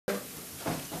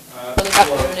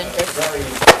afternoon, and very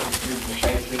interesting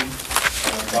presentation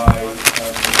by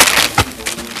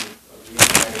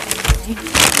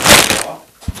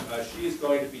she is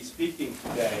going to be speaking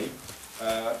today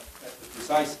at the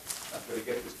precise, I'm going to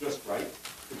get this just right,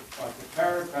 on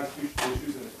comparative constitutional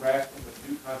issues in the craft of the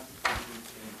new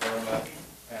constitutions in Burma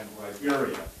and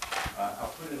Liberia.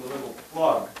 I'll put in a little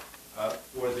plug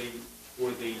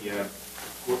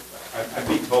I'm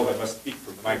being told I must speak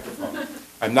from the microphone.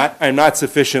 I'm not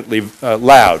sufficiently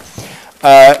loud.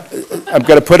 I'm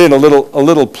going to put in a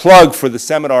little plug for the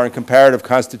seminar in comparative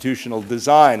constitutional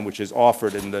design, which is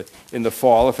offered in the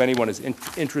fall. If anyone is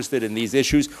interested in these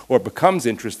issues or becomes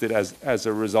interested as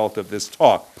a result of this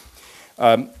talk.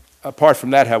 Apart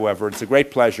from that, however, it's a great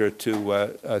pleasure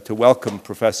to welcome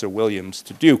Professor Williams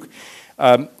to Duke.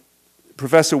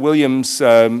 Professor Williams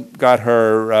got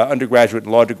her undergraduate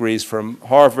law degrees from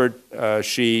Harvard.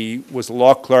 She was a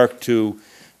law clerk to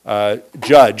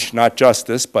Judge, not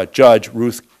Justice, but Judge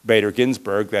Ruth Bader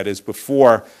Ginsburg. That is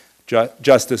before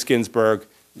Justice Ginsburg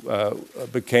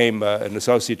became an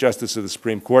Associate Justice of the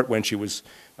Supreme Court when she was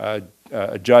a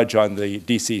judge on the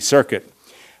D.C. Circuit.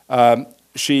 Professor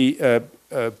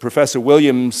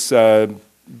Williams,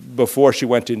 before she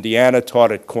went to Indiana,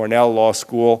 taught at Cornell Law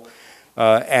School.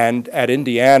 And at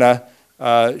Indiana,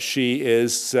 she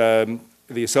is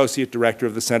the Associate Director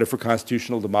of the Center for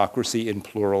Constitutional Democracy in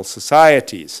Plural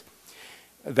Societies.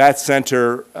 That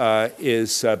center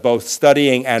is both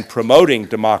studying and promoting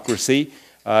democracy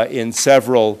in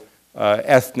several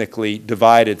ethnically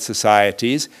divided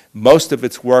societies. Most of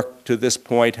its work to this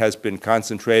point has been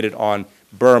concentrated on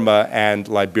Burma and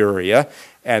Liberia,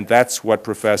 and that's what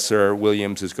Professor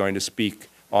Williams is going to speak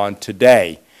on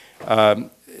today.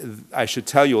 I should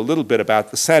tell you a little bit about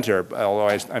the center, although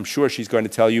I'm sure she's going to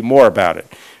tell you more about it.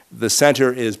 The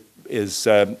center is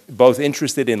both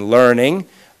interested in learning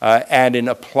and in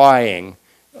applying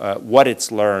what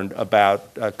it's learned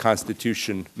about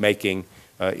constitution making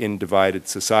in divided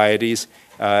societies,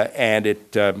 and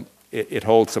it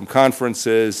holds some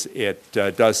conferences, it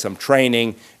does some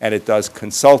training, and it does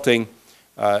consulting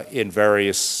in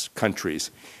various countries.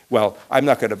 Well, I'm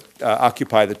not going to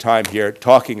occupy the time here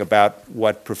talking about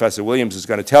what Professor Williams is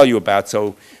going to tell you about,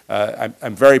 so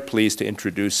I'm very pleased to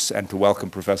introduce and to welcome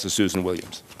Professor Susan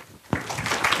Williams.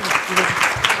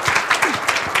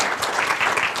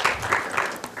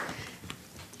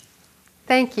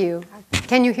 Thank you.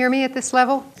 Can you hear me at this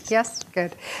level? Yes?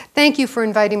 Good. Thank you for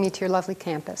inviting me to your lovely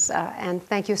campus, and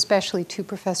thank you especially to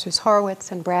Professors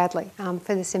Horowitz and Bradley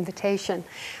for this invitation.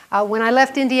 When I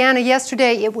left Indiana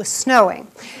yesterday, it was snowing.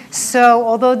 So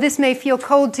although this may feel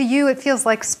cold to you, it feels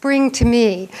like spring to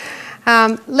me.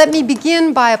 Let me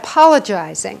begin by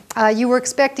apologizing. You were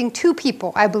expecting 2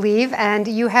 people, I believe, and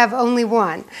you have only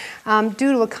one.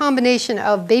 Due to a combination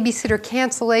of babysitter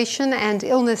cancellation and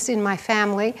illness in my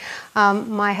family,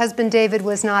 my husband David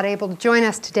was not able to join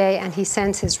us today, and he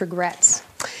sends his regrets.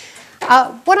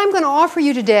 What I'm going to offer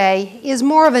you today is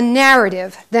more of a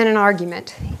narrative than an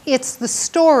argument. It's the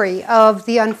story of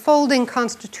the unfolding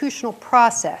constitutional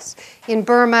process in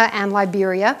Burma and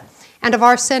Liberia, and of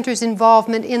our center's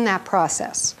involvement in that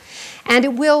process. And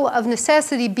it will, of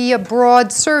necessity, be a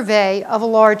broad survey of a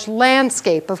large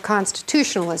landscape of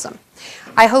constitutionalism.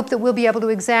 I hope that we'll be able to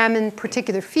examine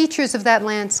particular features of that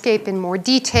landscape in more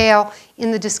detail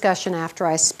in the discussion after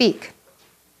I speak.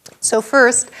 So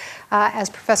first, as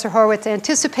Professor Horowitz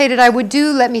anticipated I would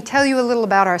do, let me tell you a little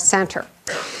about our center.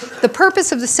 The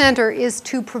purpose of the center is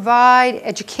to provide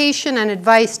education and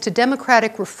advice to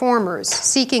democratic reformers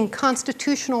seeking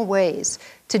constitutional ways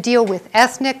to deal with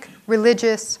ethnic,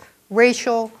 religious,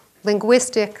 racial,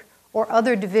 linguistic, or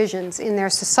other divisions in their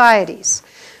societies.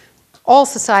 All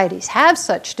societies have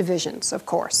such divisions, of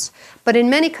course, but in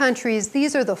many countries,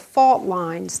 these are the fault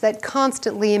lines that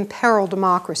constantly imperil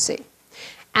democracy.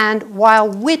 And while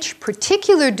which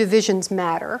particular divisions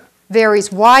matter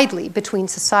varies widely between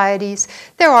societies,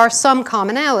 there are some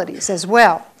commonalities as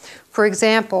well. For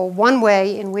example, one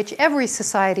way in which every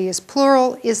society is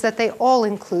plural is that they all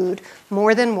include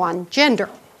more than one gender.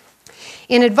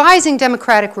 In advising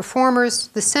democratic reformers,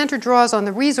 the center draws on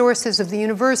the resources of the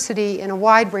university in a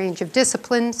wide range of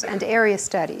disciplines and area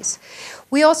studies.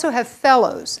 We also have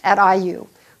fellows at IU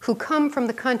who come from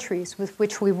the countries with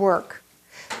which we work.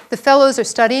 The fellows are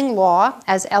studying law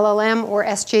as LLM or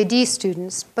SJD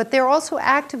students, but they're also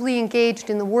actively engaged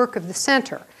in the work of the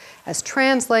center as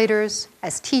translators,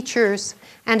 as teachers,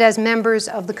 and as members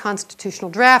of the constitutional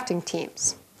drafting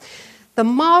teams. The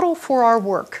model for our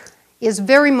work is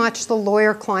very much the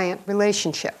lawyer-client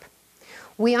relationship.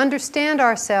 We understand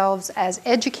ourselves as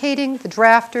educating the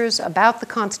drafters about the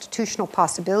constitutional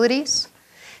possibilities,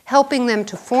 helping them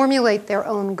to formulate their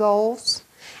own goals,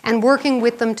 and working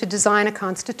with them to design a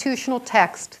constitutional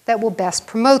text that will best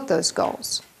promote those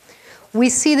goals. We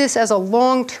see this as a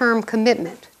long-term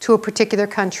commitment to a particular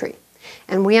country,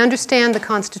 and we understand the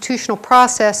constitutional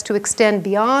process to extend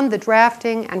beyond the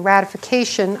drafting and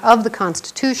ratification of the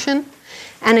Constitution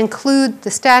and include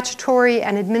the statutory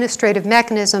and administrative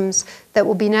mechanisms that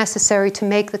will be necessary to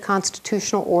make the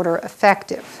constitutional order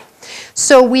effective.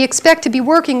 So we expect to be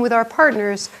working with our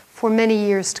partners for many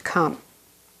years to come.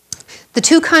 The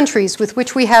two countries with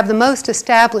which we have the most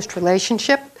established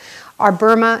relationship are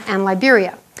Burma and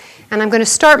Liberia. And I'm going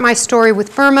to start my story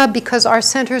with Burma because our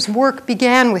center's work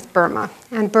began with Burma,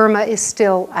 and Burma is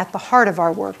still at the heart of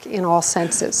our work in all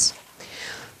senses.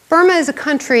 Burma is a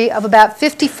country of about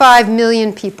 55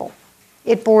 million people.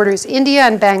 It borders India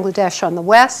and Bangladesh on the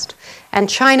west, and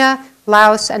China,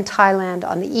 Laos, and Thailand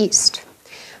on the east.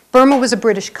 Burma was a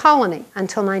British colony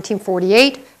until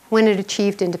 1948, when it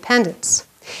achieved independence.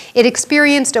 It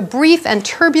experienced a brief and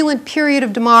turbulent period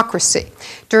of democracy,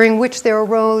 during which there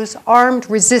arose armed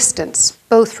resistance,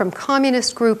 both from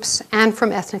communist groups and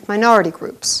from ethnic minority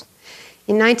groups.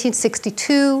 In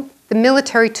 1962, the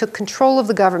military took control of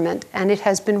the government, and it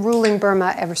has been ruling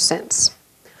Burma ever since.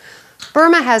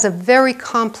 Burma has a very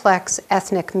complex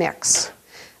ethnic mix.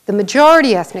 The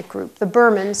majority ethnic group, the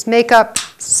Burmans, make up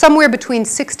somewhere between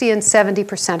 60 and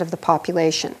 70% of the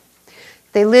population.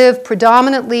 They live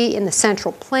predominantly in the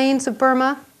central plains of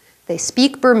Burma, they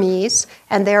speak Burmese,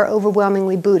 and they are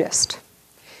overwhelmingly Buddhist.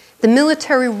 The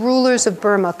military rulers of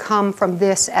Burma come from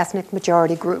this ethnic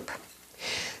majority group.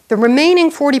 The remaining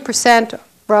 40%,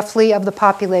 roughly, of the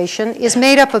population is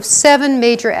made up of 7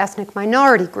 major ethnic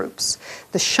minority groups: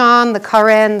 the Shan, the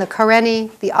Karen, the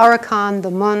Karenni, the Arakan,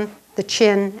 the Mun, the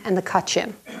Chin, and the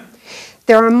Kachin.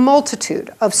 There are a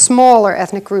multitude of smaller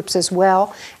ethnic groups as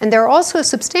well, and there are also a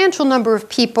substantial number of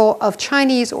people of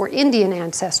Chinese or Indian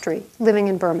ancestry living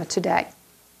in Burma today.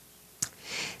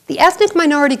 The ethnic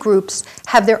minority groups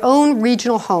have their own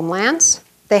regional homelands,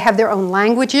 they have their own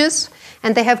languages,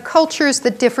 and they have cultures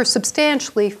that differ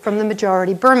substantially from the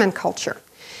majority Burman culture.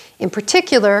 In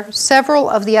particular, several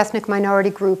of the ethnic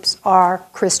minority groups are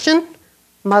Christian,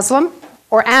 Muslim,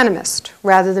 or animist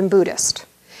rather than Buddhist.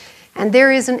 And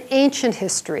there is an ancient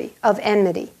history of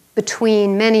enmity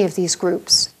between many of these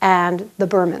groups and the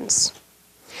Burmans.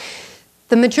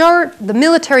 The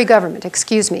military government,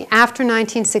 after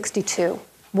 1962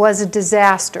 was a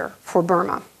disaster for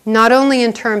Burma, not only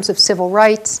in terms of civil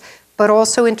rights, but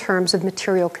also in terms of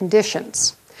material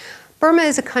conditions. Burma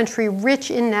is a country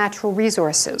rich in natural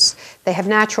resources. They have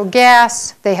natural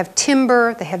gas, they have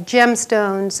timber, they have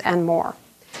gemstones, and more.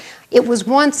 It was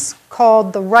once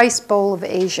called the Rice Bowl of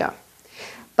Asia,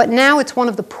 but now it's one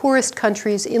of the poorest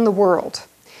countries in the world.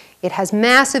 It has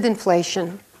massive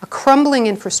inflation, a crumbling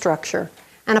infrastructure,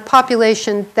 and a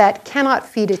population that cannot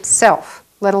feed itself,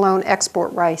 let alone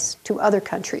export rice to other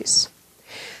countries.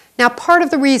 Now, part of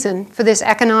the reason for this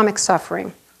economic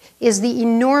suffering is the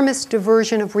enormous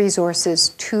diversion of resources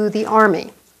to the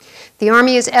army. The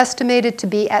army is estimated to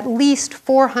be at least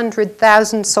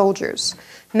 400,000 soldiers.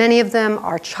 Many of them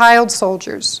are child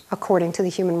soldiers, according to the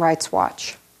Human Rights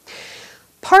Watch.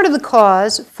 Part of the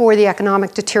cause for the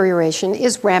economic deterioration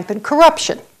is rampant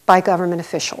corruption by government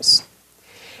officials.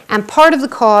 And part of the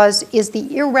cause is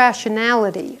the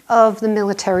irrationality of the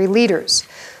military leaders,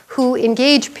 who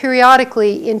engage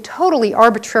periodically in totally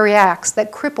arbitrary acts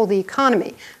that cripple the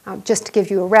economy. Just to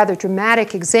give you a rather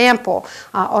dramatic example,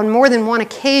 on more than one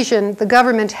occasion, the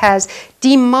government has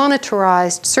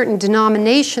demonetized certain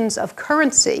denominations of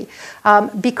currency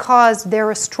because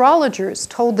their astrologers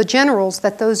told the generals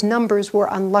that those numbers were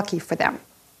unlucky for them.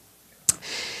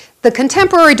 The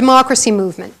contemporary democracy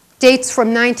movement dates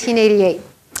from 1988,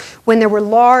 when there were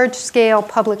large-scale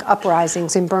public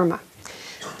uprisings in Burma.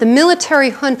 The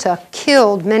military junta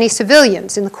killed many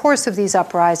civilians in the course of these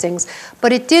uprisings,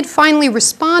 but it did finally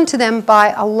respond to them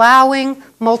by allowing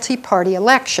multi-party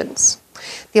elections.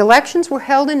 The elections were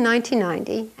held in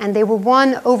 1990, and they were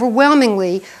won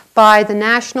overwhelmingly by the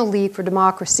National League for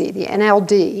Democracy, the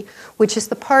NLD, which is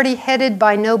the party headed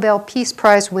by Nobel Peace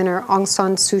Prize winner Aung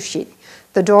San Suu Kyi,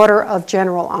 the daughter of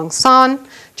General Aung San.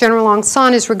 General Aung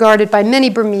San is regarded by many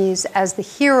Burmese as the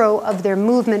hero of their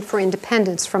movement for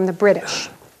independence from the British.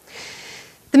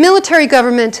 The military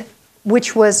government,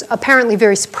 which was apparently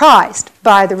very surprised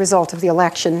by the result of the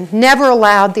election, never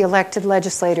allowed the elected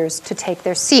legislators to take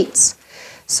their seats.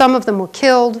 Some of them were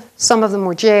killed, some of them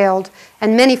were jailed,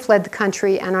 and many fled the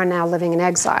country and are now living in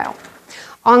exile.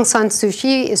 Aung San Suu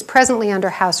Kyi is presently under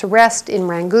house arrest in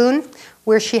Rangoon,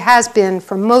 where she has been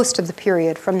for most of the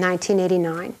period from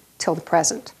 1989 till the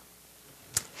present.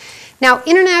 Now,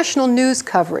 international news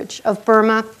coverage of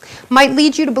Burma might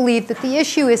lead you to believe that the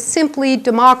issue is simply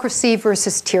democracy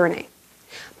versus tyranny.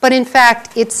 But in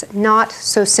fact, it's not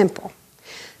so simple.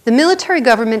 The military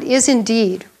government is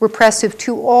indeed repressive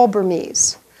to all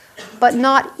Burmese, but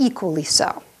not equally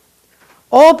so.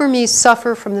 All Burmese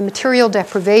suffer from the material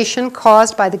deprivation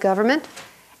caused by the government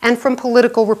and from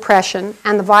political repression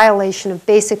and the violation of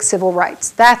basic civil rights.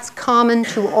 That's common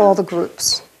to all the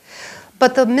groups.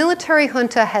 But the military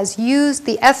junta has used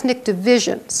the ethnic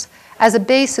divisions as a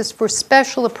basis for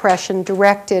special oppression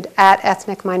directed at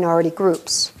ethnic minority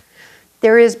groups.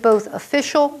 There is both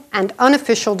official and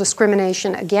unofficial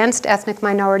discrimination against ethnic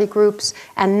minority groups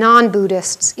and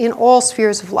non-Buddhists in all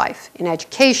spheres of life, in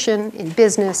education, in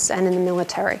business, and in the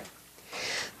military.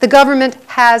 The government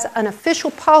has an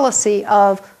official policy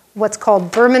of what's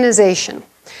called Burmanization,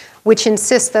 which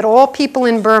insists that all people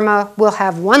in Burma will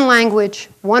have one language,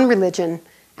 one religion,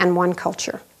 and one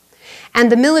culture. And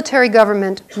the military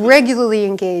government regularly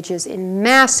engages in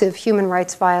massive human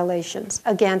rights violations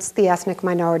against the ethnic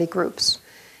minority groups,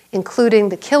 including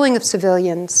the killing of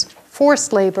civilians,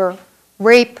 forced labor,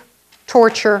 rape,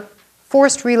 torture,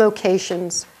 forced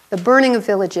relocations, the burning of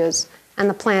villages, and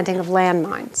the planting of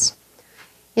landmines.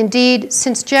 Indeed,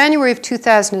 since January of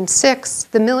 2006,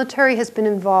 the military has been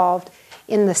involved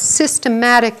in the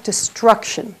systematic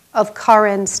destruction of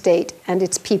Karen State and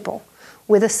its people,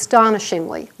 with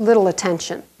astonishingly little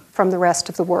attention from the rest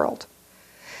of the world.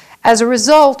 As a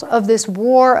result of this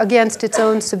war against its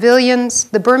own civilians,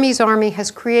 the Burmese army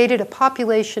has created a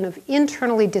population of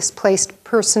internally displaced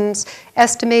persons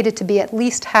estimated to be at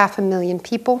least 500,000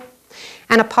 people,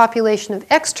 and a population of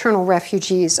external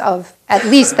refugees of at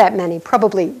least that many,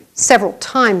 probably several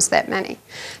times that many,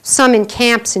 some in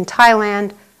camps in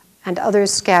Thailand and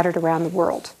others scattered around the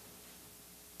world.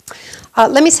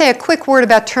 Let me say a quick word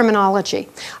about terminology.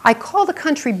 I call the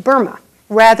country Burma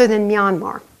rather than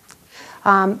Myanmar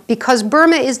because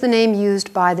Burma is the name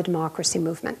used by the democracy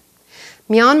movement.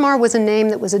 Myanmar was a name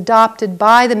that was adopted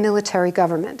by the military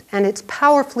government, and it's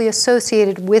powerfully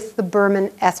associated with the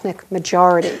Burman ethnic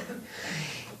majority.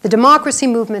 The democracy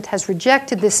movement has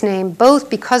rejected this name both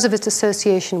because of its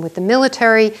association with the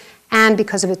military and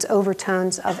because of its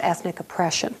overtones of ethnic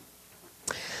oppression.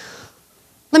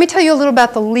 Let me tell you a little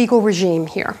about the legal regime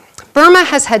here. Burma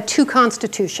has had two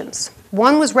constitutions.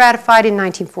 One was ratified in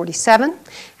 1947,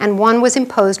 and one was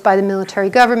imposed by the military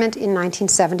government in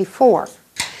 1974.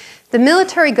 The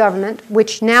military government,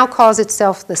 which now calls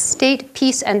itself the State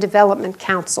Peace and Development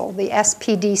Council, the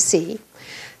SPDC,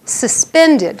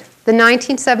 suspended the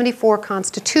 1974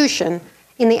 Constitution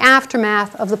in the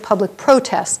aftermath of the public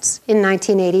protests in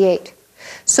 1988.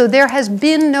 So there has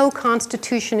been no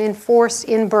constitution in force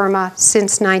in Burma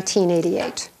since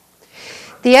 1988.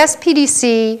 The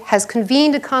SPDC has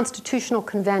convened a constitutional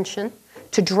convention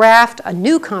to draft a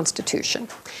new constitution,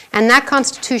 and that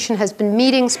constitution has been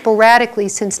meeting sporadically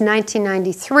since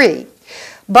 1993.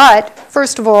 But,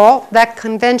 first of all, that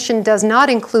convention does not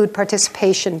include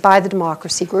participation by the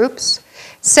democracy groups.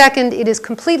 Second, it is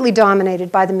completely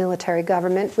dominated by the military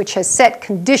government, which has set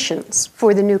conditions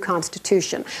for the new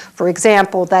constitution. For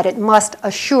example, that it must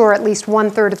assure at least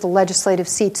 1/3 of the legislative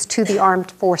seats to the armed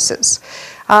forces.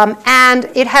 And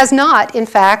it has not, in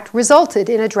fact, resulted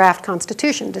in a draft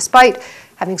constitution. Despite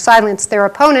having silenced their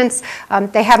opponents,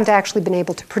 they haven't actually been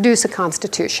able to produce a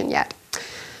constitution yet.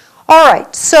 All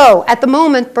right, so at the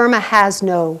moment, Burma has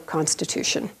no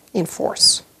constitution in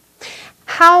force.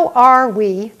 How are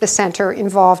we, the center,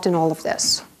 involved in all of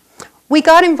this? We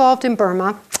got involved in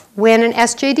Burma when an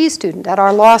SJD student at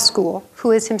our law school,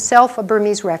 who is himself a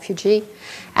Burmese refugee,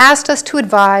 asked us to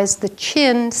advise the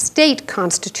Chin State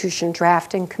Constitution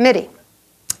Drafting Committee.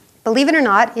 Believe it or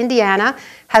not, Indiana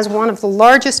has one of the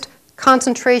largest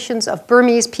concentrations of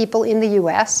Burmese people in the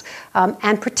U.S.,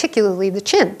 and particularly the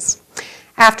Chins.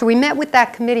 After we met with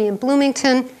that committee in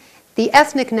Bloomington, the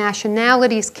Ethnic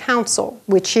Nationalities Council,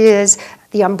 which is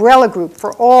the umbrella group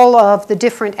for all of the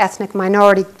different ethnic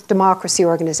minority democracy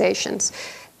organizations,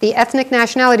 the Ethnic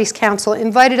Nationalities Council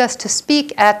invited us to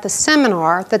speak at the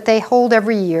seminar that they hold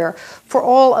every year for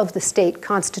all of the state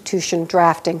constitution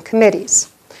drafting committees.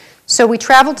 So we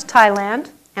traveled to Thailand,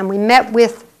 and we met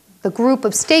with the group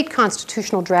of state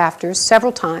constitutional drafters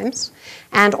several times,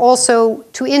 and also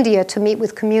to India to meet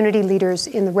with community leaders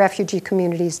in the refugee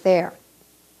communities there.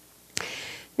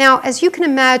 Now, as you can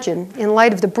imagine, in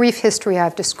light of the brief history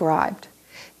I've described,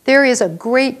 there is a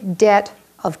great debt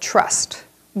of trust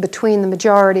between the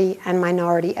majority and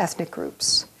minority ethnic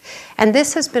groups. And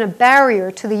this has been a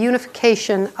barrier to the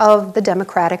unification of the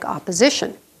democratic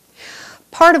opposition.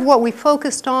 part of what we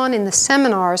focused on in the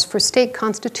seminars for state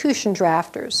constitution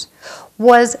drafters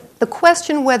was the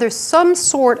question whether some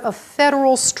sort of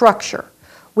federal structure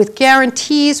with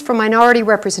guarantees for minority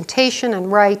representation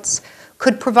and rights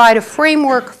could provide a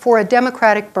framework for a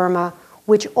democratic Burma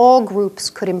which all groups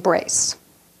could embrace.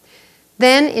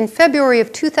 Then, in February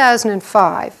of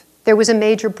 2005, there was a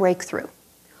major breakthrough.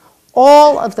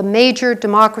 All of the major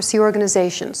democracy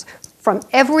organizations from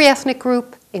every ethnic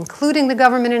group, including the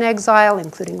government in exile,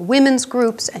 including women's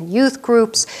groups and youth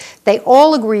groups, they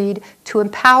all agreed to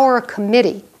empower a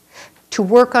committee to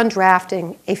work on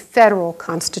drafting a federal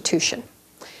constitution.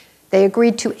 They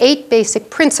agreed to 8 basic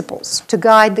principles to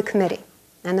guide the committee.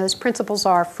 And those principles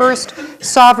are, first,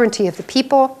 sovereignty of the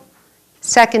people;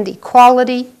 second,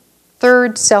 equality;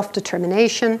 third,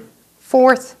 self-determination;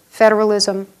 fourth,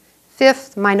 federalism;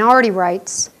 fifth, minority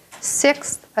rights;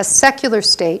 sixth, a secular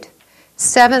state;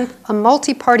 seventh, a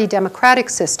multi-party democratic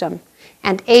system;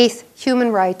 and eighth,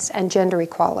 human rights and gender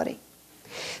equality.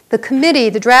 The committee,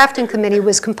 the drafting committee,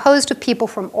 was composed of people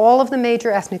from all of the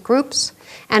major ethnic groups,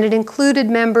 and it included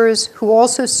members who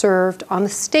also served on the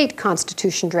state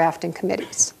constitution drafting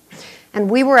committees. And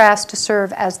we were asked to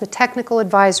serve as the technical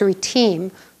advisory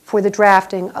team for the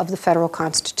drafting of the federal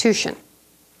constitution.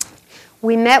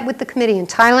 We met with the committee in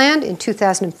Thailand in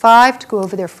 2005 to go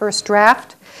over their first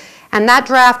draft, and that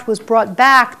draft was brought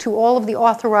back to all of the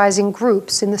authorizing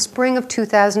groups in the spring of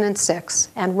 2006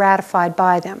 and ratified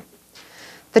by them.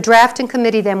 The drafting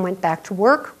committee then went back to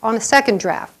work on a second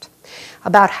draft.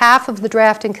 About half of the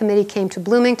drafting committee came to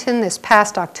Bloomington this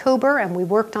past October, and we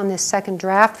worked on this second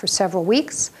draft for several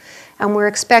weeks. And we're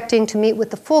expecting to meet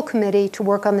with the full committee to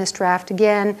work on this draft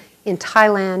again in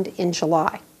Thailand in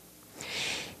July.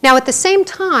 Now, at the same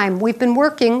time, we've been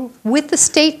working with the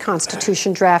state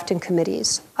constitution drafting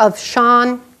committees of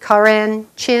Shan, Karen,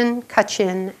 Chin,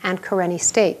 Kachin, and Karenni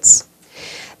states.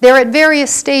 They're at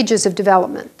various stages of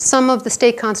development. Some of the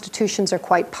state constitutions are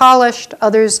quite polished.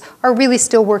 Others are really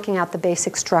still working out the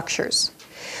basic structures.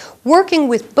 Working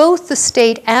with both the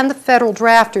state and the federal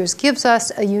drafters gives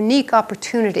us a unique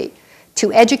opportunity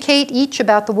to educate each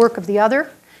about the work of the other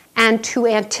and to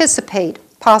anticipate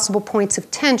possible points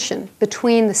of tension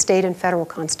between the state and federal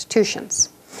constitutions.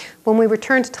 When we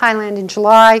return to Thailand in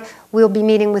July, we'll be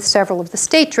meeting with several of the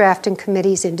state drafting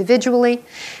committees individually,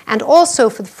 and also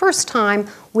for the first time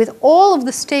with all of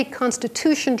the state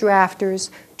constitution drafters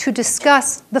to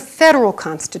discuss the federal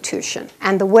constitution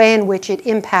and the way in which it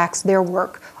impacts their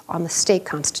work on the state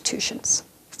constitutions.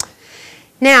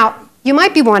 Now, you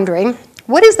might be wondering,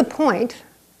 what is the point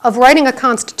of writing a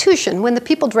constitution when the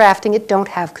people drafting it don't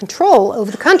have control over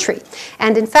the country,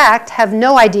 and in fact have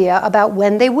no idea about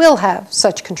when they will have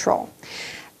such control?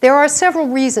 There are several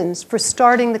reasons for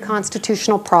starting the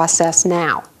constitutional process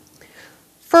now.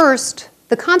 First,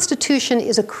 the Constitution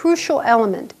is a crucial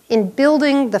element in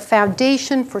building the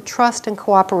foundation for trust and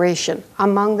cooperation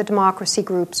among the democracy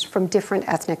groups from different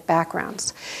ethnic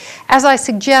backgrounds. As I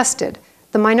suggested,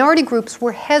 the minority groups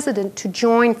were hesitant to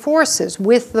join forces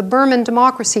with the Burman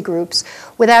democracy groups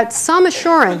without some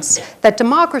assurance that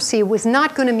democracy was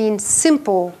not going to mean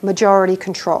simple majority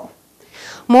control.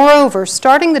 Moreover,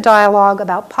 starting the dialogue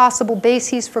about possible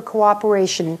bases for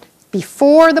cooperation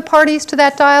before the parties to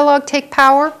that dialogue take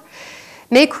power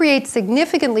may create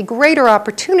significantly greater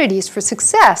opportunities for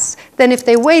success than if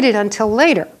they waited until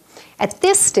later. At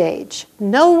this stage,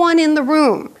 no one in the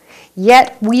room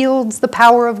yet wields the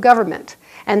power of government,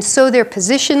 and so their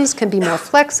positions can be more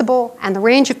flexible, and the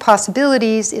range of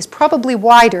possibilities is probably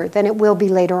wider than it will be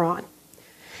later on.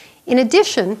 In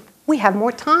addition, we have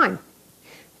more time.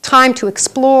 Time to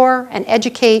explore and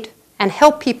educate and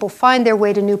help people find their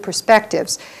way to new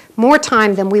perspectives, more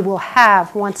time than we will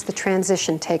have once the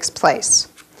transition takes place.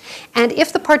 And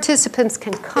if the participants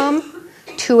can come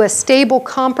to a stable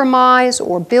compromise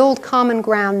or build common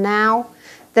ground now,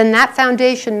 then that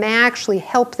foundation may actually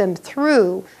help them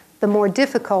through the more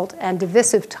difficult and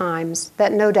divisive times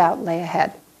that no doubt lay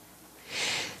ahead.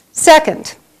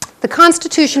 Second, the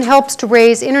Constitution helps to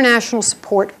raise international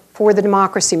support for the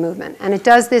democracy movement, and it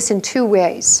does this in 2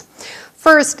 ways.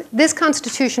 First, this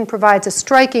Constitution provides a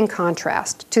striking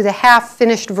contrast to the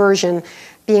half-finished version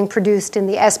being produced in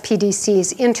the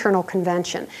SPDC's internal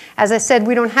convention. As I said,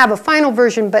 we don't have a final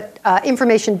version, but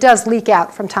information does leak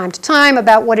out from time to time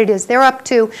about what it is they're up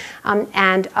to,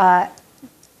 and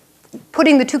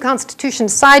putting the 2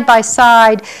 constitutions side by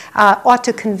side ought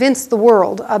to convince the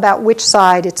world about which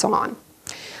side it's on.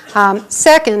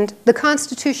 Second, the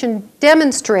Constitution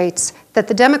demonstrates that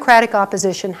the democratic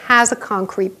opposition has a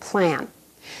concrete plan,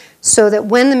 so that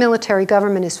when the military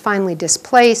government is finally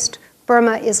displaced,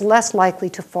 Burma is less likely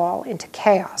to fall into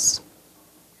chaos.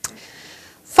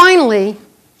 Finally,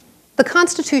 the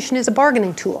Constitution is a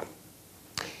bargaining tool.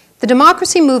 The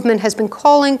democracy movement has been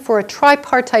calling for a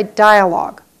tripartite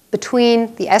dialogue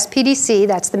between the SPDC,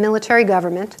 that's the military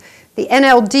government, the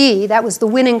NLD, that was the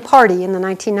winning party in the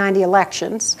 1990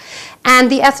 elections, and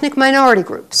the ethnic minority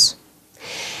groups.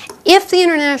 If the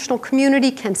international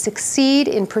community can succeed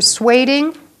in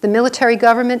persuading the military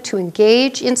government to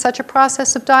engage in such a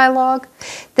process of dialogue,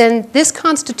 then this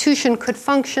Constitution could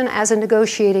function as a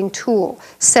negotiating tool,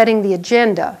 setting the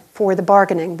agenda for the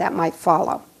bargaining that might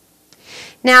follow.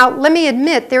 Now, let me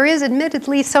admit, there is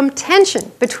admittedly some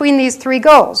tension between these three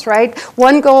goals, right?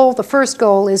 One goal, the first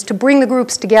goal, is to bring the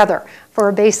groups together for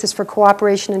a basis for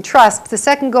cooperation and trust. The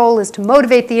second goal is to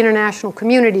motivate the international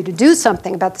community to do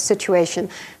something about the situation.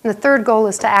 And the third goal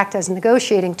is to act as a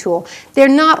negotiating tool. They're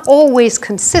not always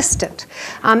consistent,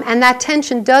 and that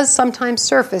tension does sometimes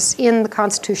surface in the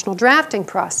constitutional drafting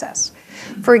process.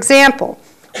 For example,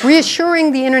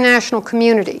 reassuring the international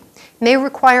community may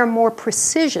require more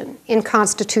precision in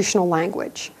constitutional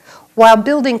language, while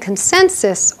building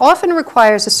consensus often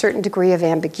requires a certain degree of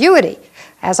ambiguity,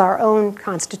 as our own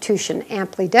Constitution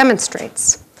amply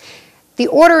demonstrates. The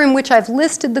order in which I've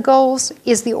listed the goals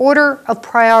is the order of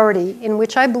priority in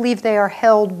which I believe they are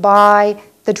held by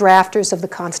the drafters of the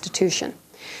Constitution.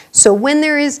 So when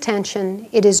there is tension,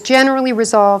 it is generally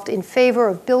resolved in favor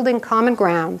of building common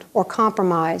ground or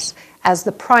compromise as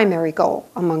the primary goal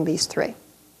among these three.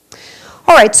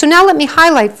 All right, so now let me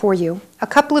highlight for you a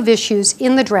couple of issues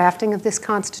in the drafting of this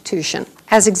Constitution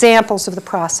as examples of the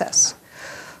process.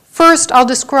 First, I'll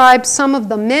describe some of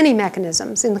the many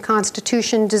mechanisms in the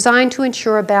Constitution designed to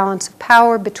ensure a balance of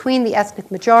power between the ethnic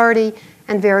majority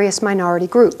and various minority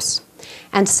groups.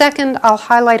 And second, I'll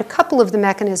highlight a couple of the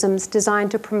mechanisms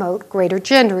designed to promote greater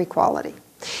gender equality.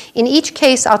 In each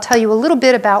case, I'll tell you a little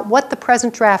bit about what the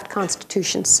present draft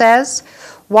Constitution says,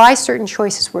 why certain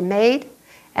choices were made,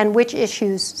 and which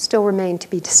issues still remain to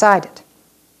be decided.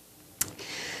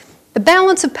 The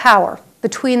balance of power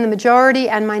between the majority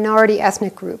and minority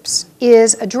ethnic groups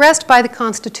is addressed by the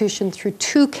Constitution through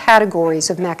two categories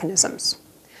of mechanisms.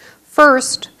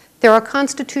 First, there are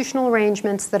constitutional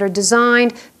arrangements that are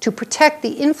designed to protect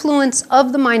the influence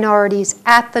of the minorities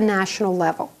at the national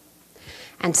level.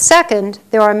 And second,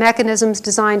 there are mechanisms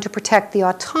designed to protect the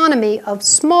autonomy of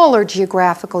smaller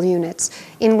geographical units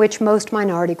in which most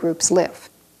minority groups live.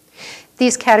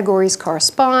 These categories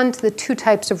correspond to the two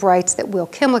types of rights that Will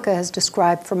Kimlicka has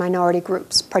described for minority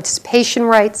groups: participation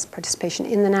rights, participation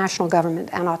in the national government,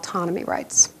 and autonomy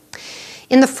rights.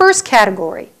 In the first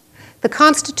category, the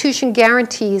Constitution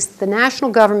guarantees that the national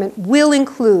government will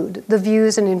include the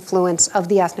views and influence of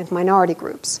the ethnic minority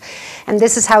groups. And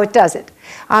this is how it does it.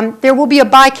 There will be a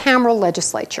bicameral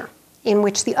legislature in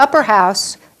which the upper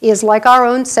house is, like our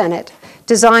own Senate,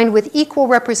 designed with equal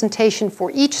representation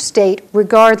for each state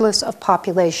regardless of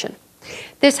population.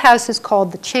 This house is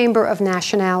called the Chamber of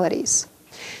Nationalities.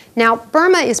 Now,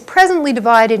 Burma is presently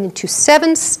divided into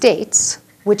 7 states,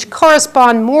 which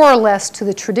correspond more or less to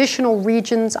the traditional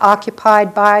regions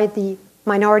occupied by the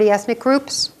minority ethnic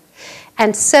groups,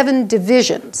 and 7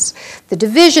 divisions. The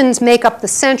divisions make up the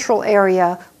central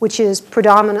area, which is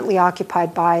predominantly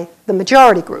occupied by the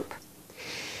majority group.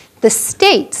 The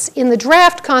states in the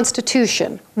draft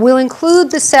Constitution will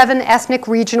include the 7 ethnic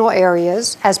regional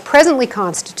areas as presently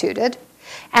constituted,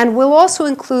 and will also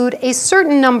include a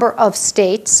certain number of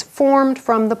states formed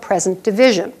from the present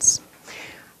divisions.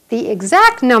 The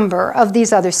exact number of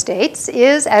these other states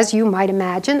is, as you might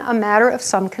imagine, a matter of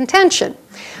some contention.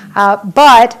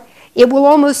 But it will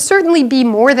almost certainly be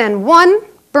more than 1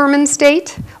 Burman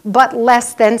state, but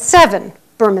less than 7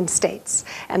 Burman states.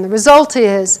 And the result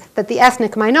is that the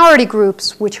ethnic minority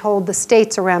groups, which hold the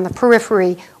states around the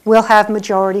periphery, will have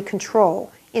majority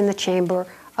control in the Chamber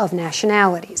of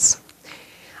Nationalities.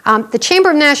 The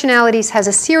Chamber of Nationalities has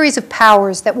a series of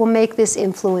powers that will make this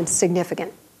influence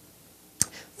significant.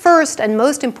 First, and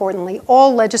most importantly,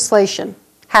 all legislation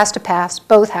has to pass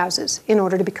both houses in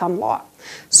order to become law.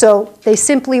 So they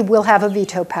simply will have a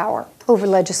veto power over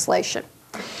legislation.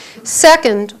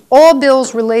 Second, all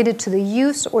bills related to the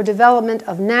use or development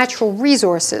of natural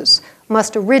resources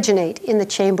must originate in the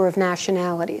Chamber of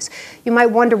Nationalities. You might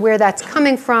wonder where that's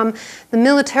coming from. The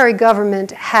military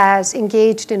government has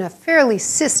engaged in a fairly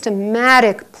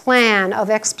systematic plan of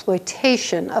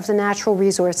exploitation of the natural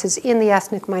resources in the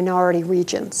ethnic minority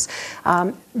regions.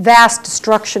 Vast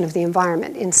destruction of the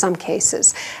environment in some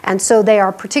cases. And so they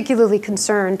are particularly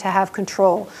concerned to have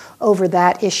control over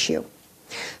that issue.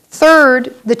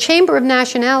 Third, the Chamber of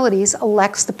Nationalities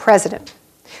elects the president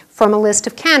from a list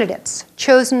of candidates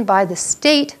chosen by the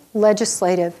state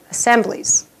legislative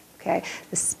assemblies. Okay?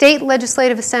 The state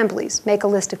legislative assemblies make a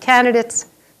list of candidates.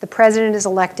 The president is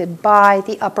elected by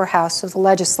the upper house of the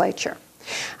legislature.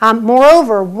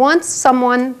 Moreover, once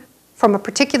someone from a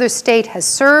particular state has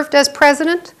served as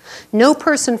president, no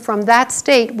person from that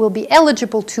state will be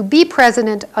eligible to be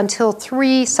president until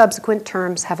 3 subsequent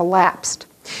terms have elapsed.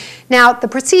 Now, the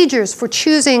procedures for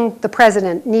choosing the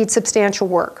president need substantial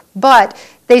work, but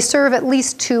they serve at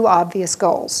least 2 obvious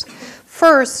goals.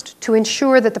 First, to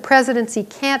ensure that the presidency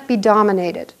can't be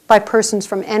dominated by persons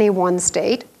from any one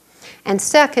state, and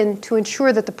second, to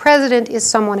ensure that the president is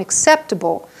someone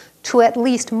acceptable to at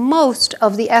least most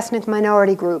of the ethnic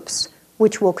minority groups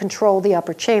which will control the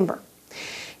upper chamber.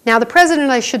 Now, the president,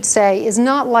 I should say, is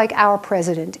not like our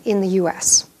president in the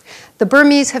US. The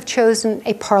Burmese have chosen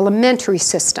a parliamentary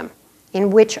system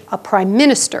in which a prime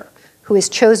minister, who is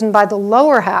chosen by the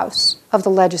lower house of the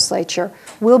legislature,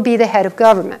 will be the head of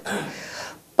government.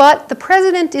 But the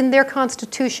president in their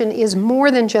constitution is more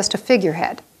than just a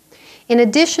figurehead. In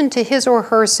addition to his or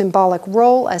her symbolic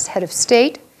role as head of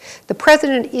state, the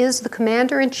president is the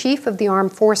commander-in-chief of the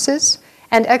armed forces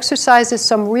and exercises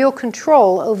some real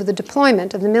control over the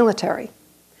deployment of the military.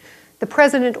 The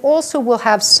president also will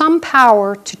have some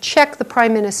power to check the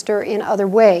prime minister in other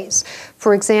ways,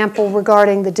 for example,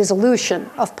 regarding the dissolution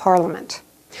of parliament.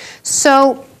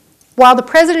 So, while the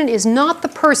president is not the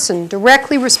person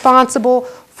directly responsible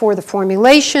for the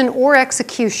formulation or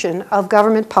execution of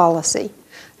government policy,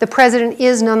 the president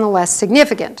is nonetheless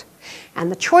significant,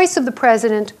 and the choice of the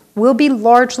president will be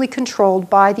largely controlled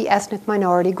by the ethnic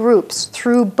minority groups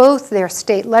through both their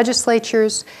state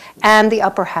legislatures and the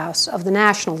upper house of the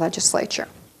national legislature.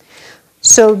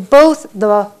 So both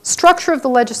the structure of the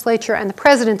legislature and the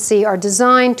presidency are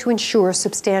designed to ensure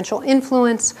substantial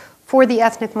influence for the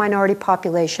ethnic minority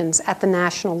populations at the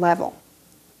national level.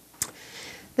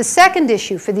 The second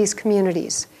issue for these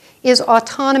communities is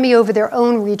autonomy over their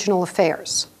own regional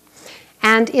affairs.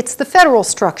 And it's the federal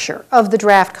structure of the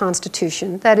draft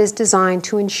constitution that is designed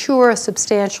to ensure a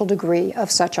substantial degree of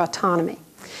such autonomy.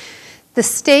 The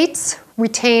states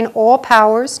retain all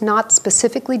powers not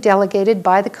specifically delegated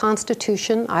by the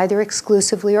Constitution, either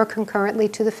exclusively or concurrently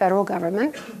to the federal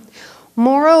government.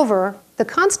 Moreover, the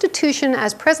Constitution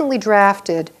as presently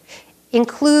drafted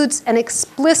includes an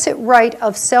explicit right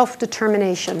of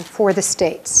self-determination for the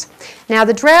states. Now,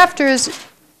 the drafters,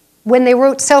 when they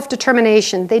wrote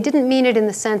self-determination, they didn't mean it in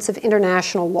the sense of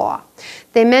international law.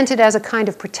 They meant it as a kind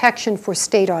of protection for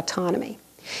state autonomy.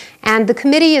 And the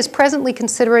committee is presently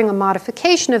considering a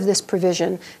modification of this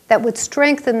provision that would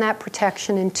strengthen that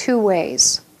protection in 2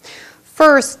 ways.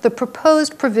 First, the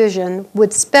proposed provision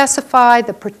would specify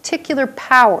the particular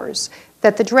powers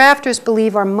that the drafters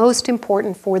believe are most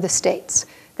important for the states.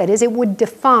 That is, it would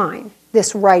define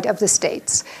this right of the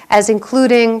states as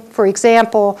including, for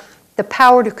example, the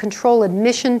power to control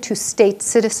admission to state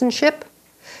citizenship,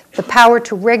 the power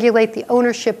to regulate the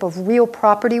ownership of real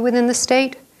property within the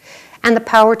state, and the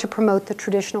power to promote the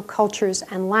traditional cultures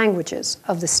and languages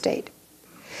of the state.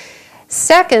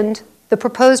 Second, the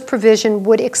proposed provision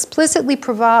would explicitly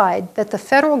provide that the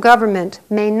federal government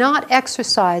may not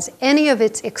exercise any of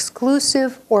its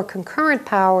exclusive or concurrent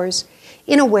powers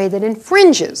in a way that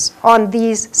infringes on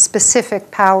these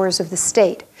specific powers of the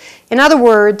state. In other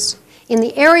words, in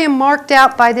the area marked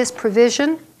out by this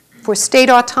provision for state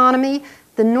autonomy,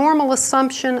 the normal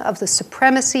assumption of the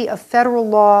supremacy of federal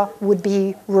law would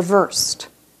be reversed.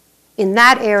 In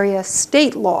that area,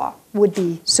 state law would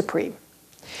be supreme.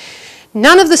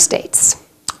 None of the states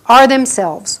are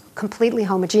themselves completely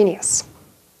homogeneous.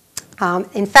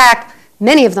 In fact,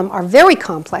 many of them are very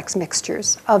complex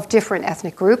mixtures of different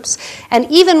ethnic groups, and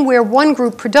even where one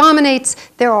group predominates,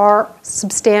 there are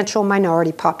substantial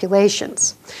minority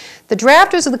populations. The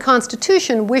drafters of the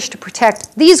Constitution wish to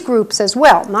protect these groups as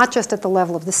well, not just at the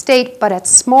level of the state, but at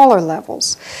smaller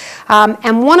levels.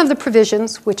 And one of the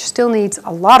provisions, which still needs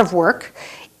a lot of work,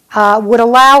 would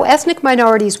allow ethnic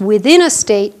minorities within a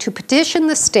state to petition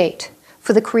the state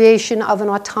for the creation of an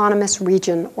autonomous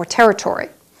region or territory.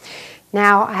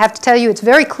 Now, I have to tell you, it's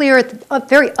very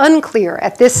unclear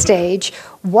at this stage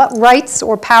what rights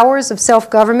or powers of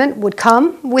self-government would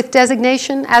come with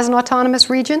designation as an autonomous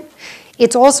region.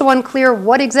 It's also unclear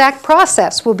what exact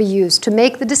process will be used to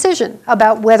make the decision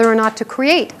about whether or not to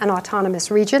create an autonomous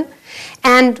region.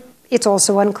 And it's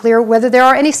also unclear whether there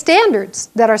are any standards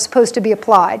that are supposed to be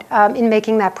applied in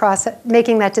making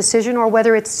that decision, or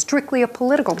whether it's strictly a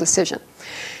political decision.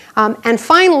 And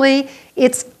finally,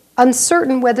 it's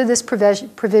uncertain whether this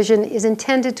provision is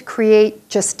intended to create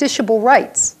justiciable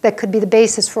rights that could be the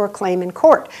basis for a claim in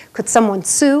court. Could someone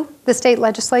sue the state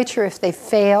legislature if they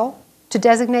fail to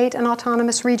designate an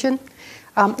autonomous region?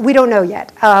 We don't know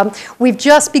yet. We've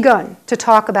just begun to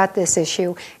talk about this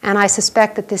issue, and I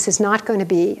suspect that this is not going to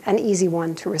be an easy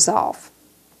one to resolve.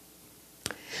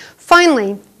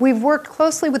 Finally, we've worked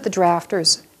closely with the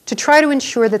drafters to try to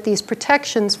ensure that these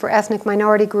protections for ethnic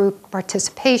minority group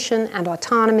participation and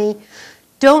autonomy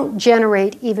don't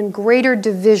generate even greater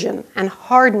division and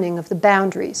hardening of the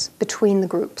boundaries between the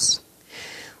groups.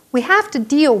 We have to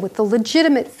deal with the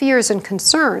legitimate fears and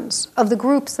concerns of the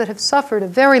groups that have suffered a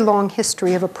very long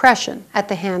history of oppression at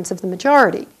the hands of the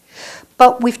majority.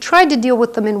 But we've tried to deal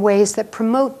with them in ways that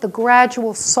promote the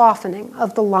gradual softening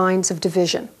of the lines of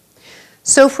division.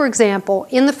 So, for example,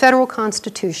 in the federal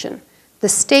Constitution, the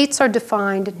states are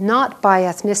defined not by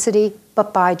ethnicity,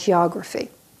 but by geography,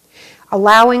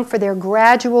 allowing for their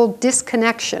gradual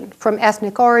disconnection from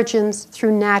ethnic origins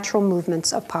through natural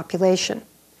movements of population.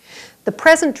 The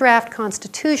present draft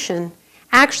Constitution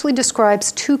actually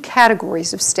describes two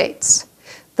categories of states,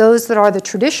 those that are the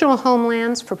traditional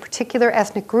homelands for particular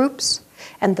ethnic groups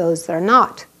and those that are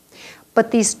not.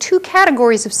 But these two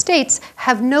categories of states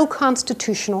have no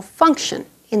constitutional function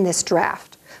in this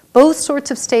draft. Both sorts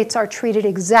of states are treated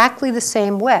exactly the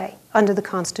same way under the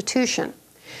Constitution.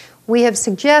 We have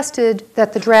suggested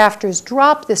that the drafters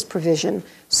drop this provision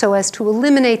so as to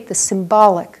eliminate the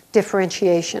symbolic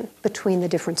differentiation between the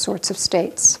different sorts of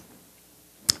states.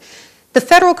 The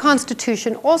federal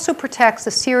Constitution also protects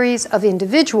a series of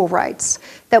individual rights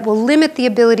that will limit the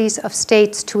abilities of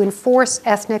states to enforce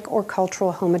ethnic or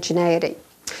cultural homogeneity.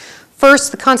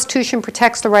 First, the Constitution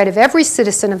protects the right of every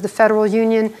citizen of the federal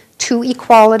union to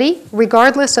equality,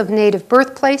 regardless of native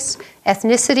birthplace,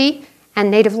 ethnicity, and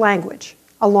native language,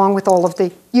 along with all of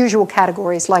the usual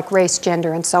categories like race,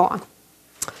 gender, and so on.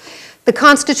 The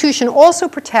Constitution also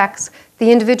protects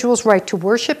the individual's right to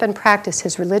worship and practice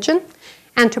his religion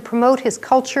and to promote his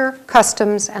culture,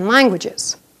 customs, and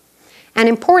languages. And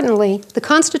importantly, the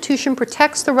Constitution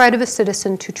protects the right of a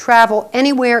citizen to travel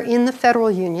anywhere in the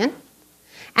federal union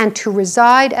and to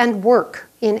reside and work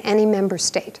in any member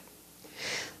state.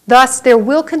 Thus, there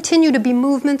will continue to be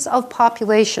movements of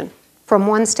population from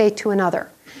one state to another.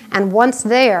 And once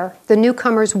there, the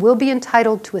newcomers will be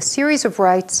entitled to a series of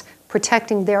rights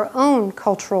protecting their own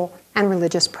cultural and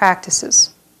religious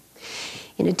practices.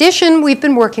 In addition, we've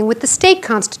been working with the state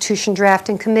constitution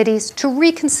drafting committees to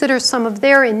reconsider some of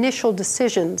their initial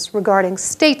decisions regarding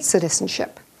state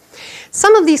citizenship.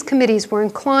 Some of these committees were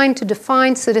inclined to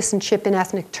define citizenship in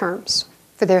ethnic terms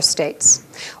for their states,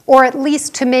 or at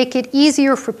least to make it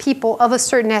easier for people of a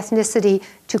certain ethnicity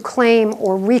to claim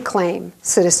or reclaim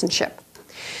citizenship.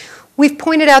 We've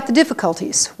pointed out the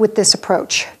difficulties with this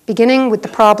approach, beginning with the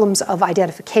problems of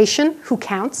identification, who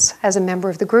counts as a member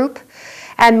of the group,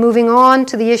 and moving on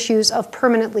to the issues of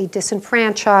permanently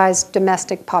disenfranchised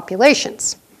domestic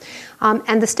populations.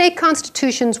 And the state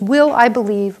constitutions will, I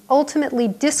believe, ultimately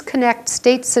disconnect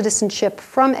state citizenship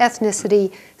from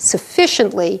ethnicity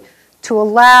sufficiently to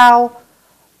allow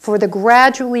for the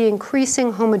gradually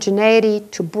increasing homogeneity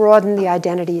to broaden the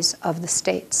identities of the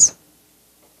states.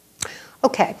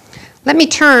 Okay, let me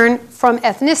turn from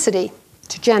ethnicity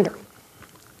to gender.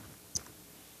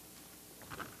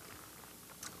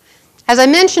 As I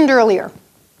mentioned earlier,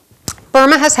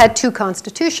 Burma has had two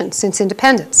constitutions since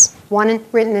independence, one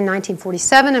written in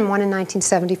 1947 and one in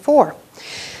 1974.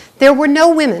 There were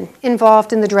no women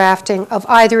involved in the drafting of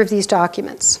either of these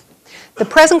documents. The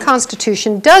present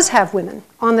constitution does have women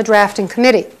on the drafting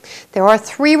committee. There are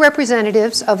 3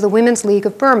 representatives of the Women's League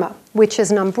of Burma, which is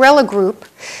an umbrella group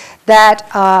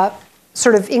that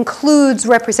sort of includes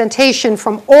representation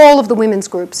from all of the women's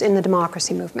groups in the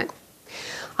democracy movement.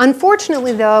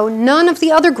 Unfortunately, though, none of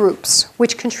the other groups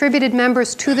which contributed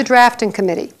members to the drafting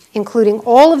committee, including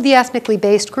all of the ethnically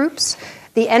based groups,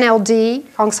 the NLD,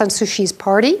 Aung San Suu Kyi's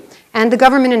party, and the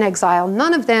government in exile,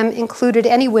 none of them included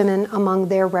any women among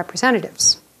their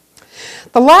representatives.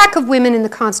 The lack of women in the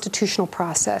constitutional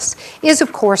process is,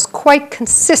 of course, quite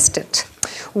consistent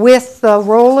with the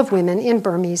role of women in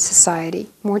Burmese society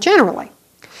more generally.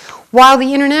 While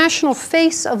the international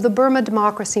face of the Burma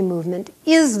democracy movement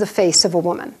is the face of a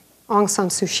woman, Aung San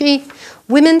Suu Kyi,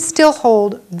 women still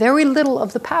hold very little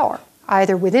of the power,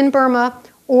 either within Burma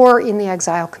or in the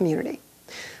exile community.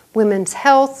 Women's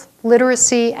health,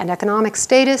 literacy, and economic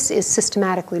status is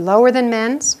systematically lower than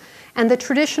men's, and the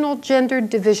traditional gendered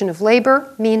division of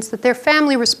labor means that their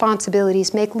family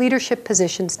responsibilities make leadership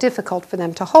positions difficult for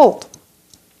them to hold.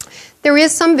 There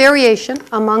is some variation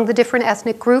among the different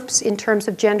ethnic groups in terms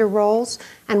of gender roles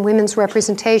and women's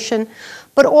representation,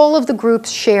 but all of the groups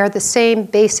share the same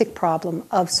basic problem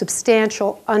of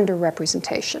substantial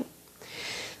underrepresentation.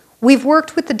 We've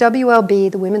worked with the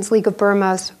WLB, the Women's League of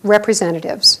Burma's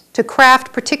representatives, to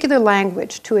craft particular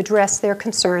language to address their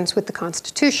concerns with the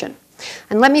Constitution.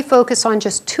 And let me focus on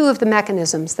just two of the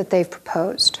mechanisms that they've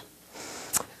proposed.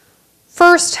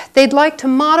 First, they'd like to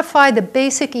modify the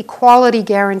basic equality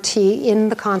guarantee in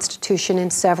the Constitution in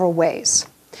several ways.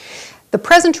 The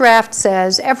present draft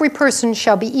says every person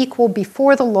shall be equal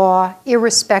before the law,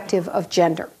 irrespective of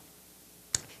gender.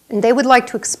 And they would like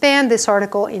to expand this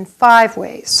article in 5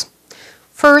 ways.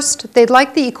 First, they'd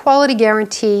like the equality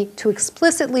guarantee to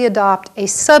explicitly adopt a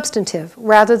substantive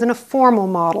rather than a formal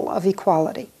model of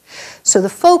equality. So the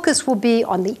focus will be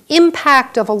on the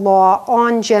impact of a law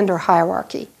on gender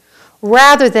hierarchy,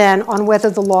 rather than on whether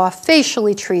the law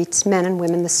facially treats men and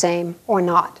women the same or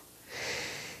not.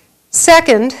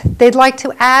 Second, they'd like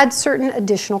to add certain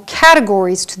additional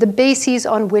categories to the bases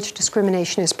on which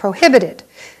discrimination is prohibited.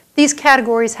 These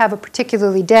categories have a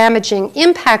particularly damaging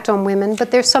impact on women,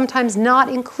 but they're sometimes not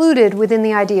included within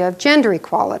the idea of gender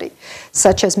equality,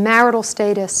 such as marital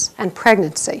status and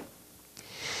pregnancy.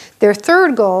 Their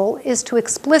third goal is to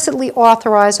explicitly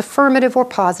authorize affirmative or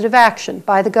positive action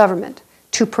by the government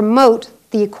to promote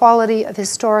the equality of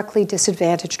historically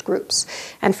disadvantaged groups.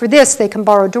 And for this, they can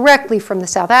borrow directly from the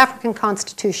South African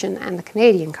Constitution and the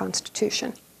Canadian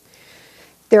Constitution.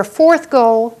 Their fourth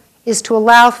goal is to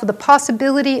allow for the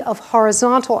possibility of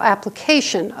horizontal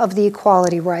application of the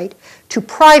equality right to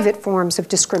private forms of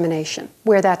discrimination,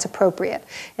 where that's appropriate.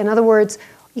 In other words,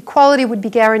 equality would be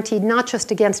guaranteed not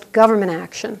just against government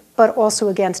action, but also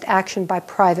against action by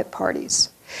private parties.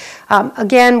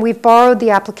 Again, we've borrowed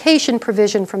the application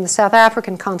provision from the South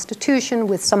African Constitution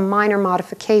with some minor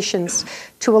modifications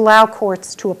to allow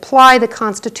courts to apply the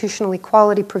constitutional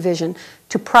equality provision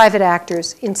to private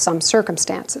actors in some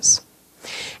circumstances.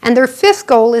 And their fifth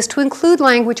goal is to include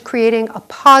language creating a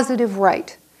positive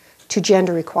right to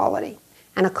gender equality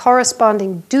and a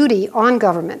corresponding duty on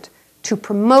government to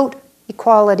promote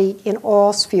equality in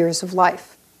all spheres of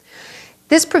life.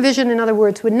 This provision, in other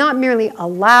words, would not merely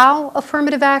allow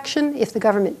affirmative action if the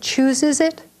government chooses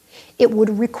it, it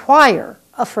would require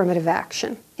affirmative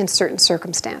action in certain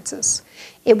circumstances.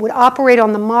 It would operate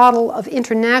on the model of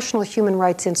international human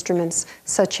rights instruments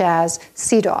such as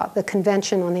CEDAW, the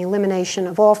Convention on the Elimination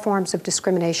of All Forms of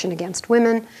Discrimination Against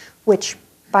Women, which,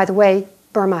 by the way,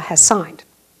 Burma has signed.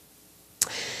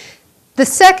 The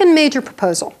second major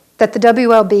proposal that the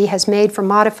WLB has made for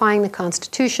modifying the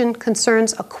Constitution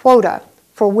concerns a quota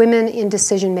for women in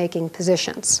decision-making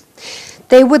positions.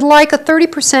 They would like a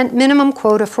 30% minimum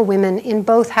quota for women in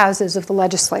both houses of the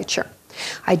legislature.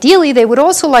 Ideally, they would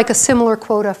also like a similar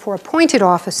quota for appointed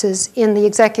offices in the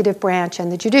executive branch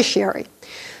and the judiciary.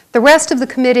 The rest of the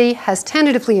committee has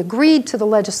tentatively agreed to the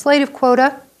legislative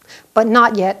quota, but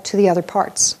not yet to the other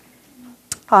parts.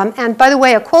 And by the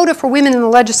way, a quota for women in the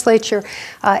legislature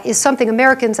is something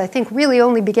Americans, I think, really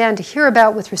only began to hear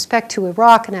about with respect to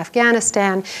Iraq and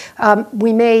Afghanistan.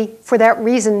 We may, for that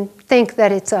reason, think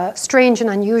that it's a strange and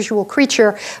unusual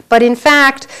creature, but in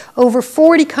fact, over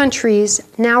 40 countries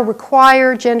now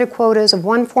require gender quotas of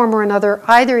one form or another,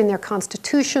 either in their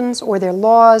constitutions or their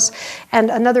laws, and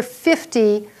another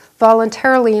 50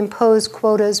 voluntarily impose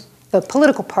quotas. The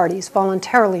political parties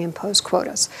voluntarily impose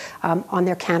quotas on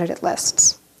their candidate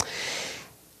lists.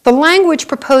 The language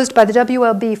proposed by the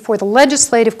WLB for the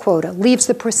legislative quota leaves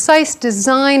the precise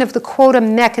design of the quota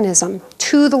mechanism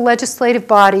to the legislative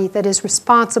body that is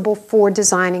responsible for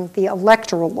designing the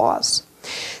electoral laws.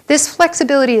 This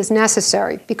flexibility is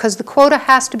necessary because the quota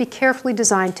has to be carefully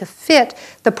designed to fit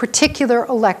the particular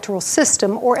electoral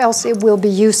system, or else it will be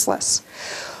useless.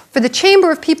 For the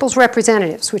Chamber of People's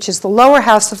Representatives, which is the lower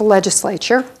house of the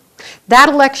legislature, that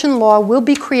election law will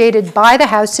be created by the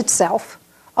House itself,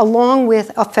 along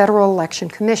with a federal election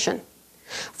commission.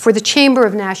 For the Chamber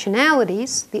of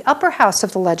Nationalities, the upper house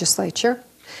of the legislature,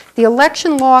 the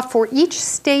election law for each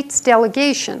state's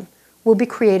delegation will be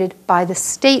created by the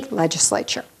state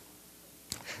legislature.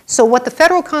 So what the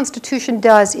federal Constitution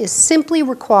does is simply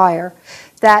require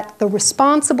that the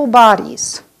responsible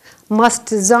bodies must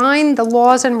design the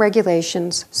laws and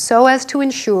regulations so as to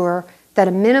ensure that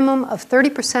a minimum of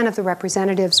 30% of the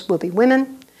representatives will be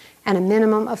women and a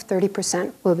minimum of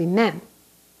 30% will be men.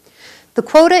 The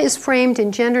quota is framed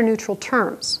in gender-neutral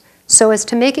terms so as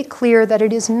to make it clear that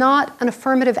it is not an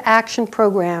affirmative action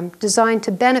program designed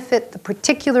to benefit the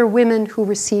particular women who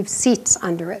receive seats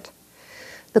under it.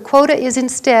 The quota is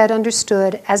instead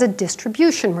understood as a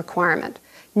distribution requirement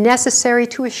necessary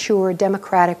to assure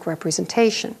democratic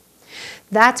representation.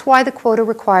 That's why the quota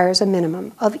requires a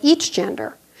minimum of each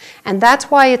gender, and that's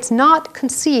why it's not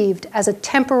conceived as a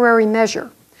temporary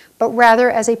measure, but rather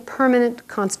as a permanent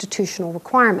constitutional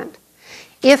requirement.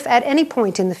 If at any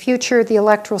point in the future the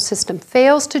electoral system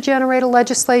fails to generate a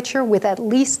legislature with at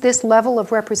least this level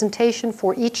of representation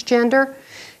for each gender,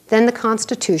 then the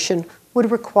Constitution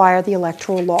would require the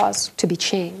electoral laws to be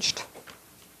changed.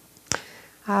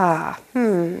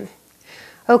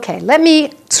 Okay, let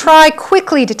me try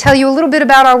quickly to tell you a little bit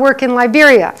about our work in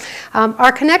Liberia.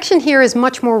 Our connection here is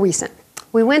much more recent.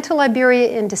 We went to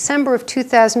Liberia in December of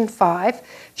 2005,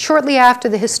 shortly after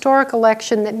the historic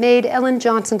election that made Ellen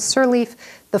Johnson Sirleaf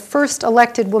the first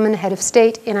elected woman head of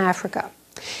state in Africa.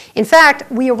 In fact,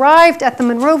 we arrived at the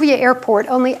Monrovia airport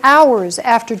only hours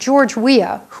after George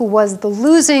Weah, who was the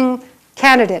losing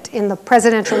candidate in the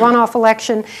presidential runoff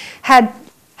election, had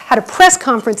a press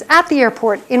conference at the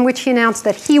airport in which he announced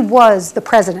that he was the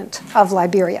president of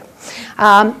Liberia.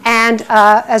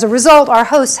 As a result, our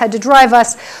hosts had to drive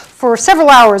us for several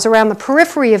hours around the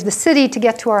periphery of the city to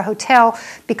get to our hotel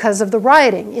because of the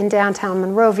rioting in downtown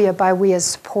Monrovia by Weah's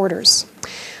supporters.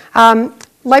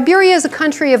 Liberia is a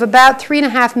country of about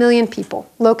 3.5 million people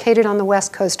located on the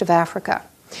west coast of Africa.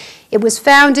 It was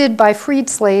founded by freed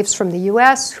slaves from the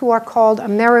US who are called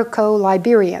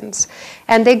Americo-Liberians,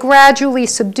 and they gradually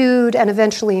subdued and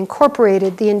eventually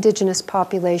incorporated the indigenous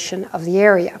population of the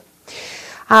area.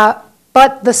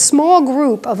 But the small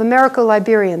group of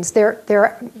Americo-Liberians,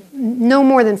 they're no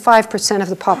more than 5% of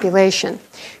the population,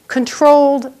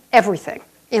 controlled everything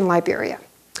in Liberia.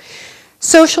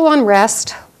 Social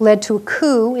unrest led to a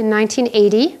coup in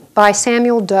 1980 by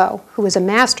Samuel Doe, who was a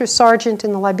master sergeant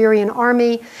in the Liberian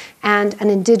army and an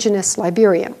indigenous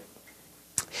Liberian.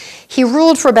 He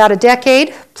ruled for about a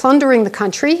decade, plundering the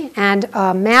country and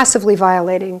massively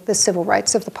violating the civil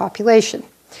rights of the population.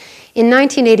 In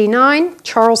 1989,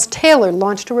 Charles Taylor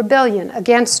launched a rebellion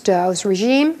against Doe's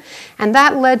regime, and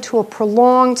that led to a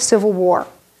prolonged civil war.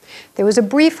 There was a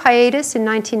brief hiatus in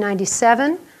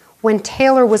 1997 when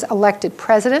Taylor was elected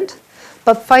president,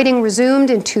 but fighting resumed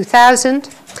in 2000.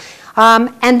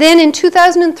 And then in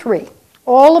 2003,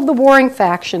 all of the warring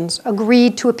factions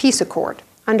agreed to a peace accord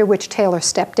under which Taylor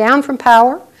stepped down from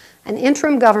power, an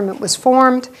interim government was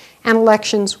formed, and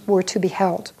elections were to be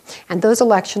held. And those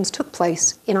elections took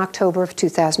place in October of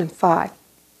 2005.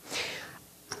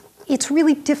 It's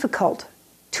really difficult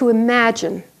to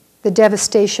imagine the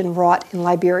devastation wrought in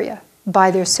Liberia by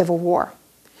their civil war.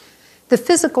 The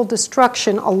physical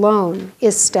destruction alone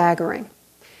is staggering.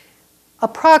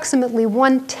 Approximately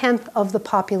 1/10 of the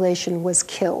population was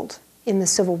killed in the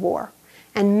Civil War,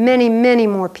 and many, many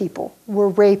more people were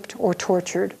raped or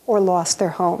tortured or lost their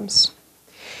homes.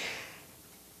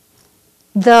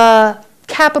 The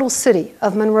capital city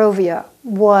of Monrovia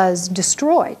was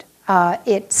destroyed.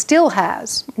 It still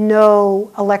has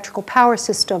no electrical power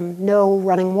system, no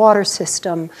running water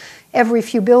system. Every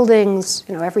few buildings,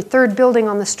 every third building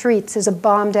on the streets is a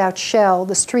bombed out shell.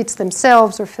 The streets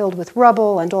themselves are filled with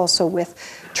rubble and also with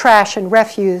trash and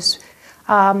refuse.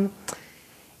 But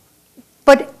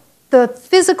the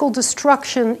physical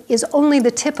destruction is only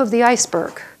the tip of the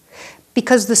iceberg,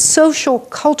 because the social,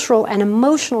 cultural, and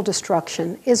emotional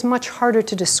destruction is much harder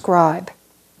to describe.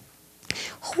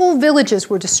 Whole villages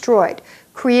were destroyed,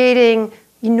 creating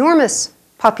enormous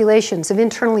populations of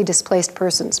internally displaced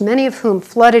persons, many of whom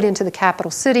flooded into the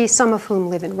capital city, some of whom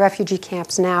live in refugee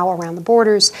camps now around the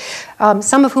borders,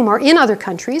 some of whom are in other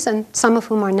countries, and some of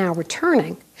whom are now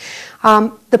returning.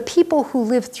 The people who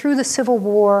lived through the Civil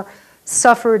War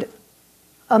suffered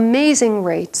amazing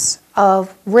rates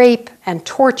of rape and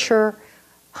torture.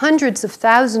 Hundreds of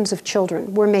thousands of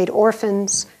children were made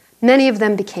orphans. Many of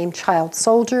them became child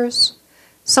soldiers.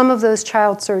 Some of those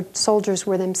child soldiers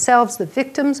were themselves the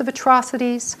victims of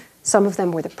atrocities. Some of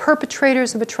them were the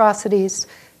perpetrators of atrocities.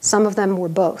 Some of them were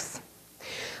both.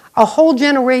 A whole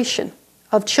generation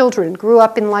of children grew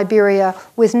up in Liberia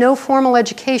with no formal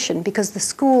education because the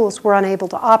schools were unable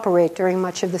to operate during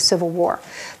much of the Civil War.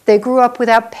 They grew up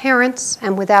without parents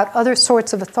and without other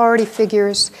sorts of authority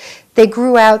figures. They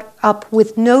grew up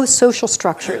with no social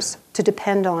structures to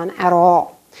depend on at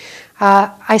all.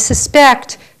 I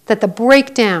suspect that the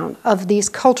breakdown of these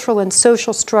cultural and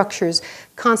social structures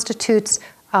constitutes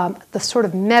the sort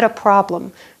of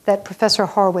meta-problem that Professor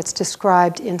Horwitz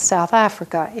described in South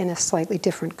Africa in a slightly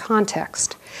different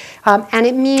context. And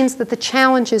it means that the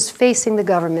challenges facing the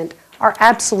government are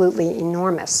absolutely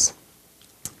enormous.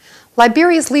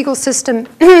 Liberia's legal system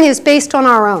is based on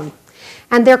our own,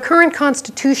 and their current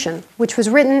constitution, which was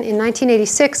written in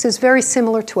 1986, is very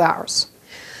similar to ours.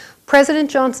 President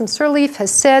Johnson Sirleaf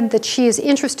has said that she is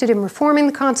interested in reforming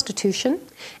the Constitution,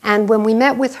 and when we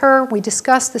met with her, we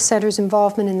discussed the Center's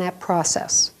involvement in that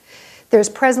process. There's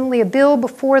presently a bill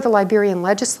before the Liberian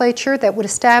legislature that would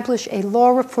establish a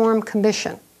law reform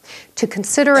commission to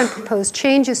consider and propose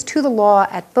changes to the law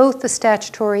at both the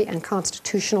statutory and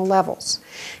constitutional levels.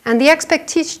 And the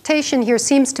expectation here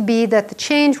seems to be that the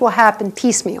change will happen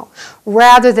piecemeal,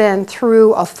 rather than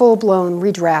through a full-blown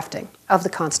redrafting of the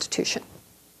Constitution.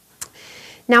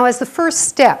 Now, as the first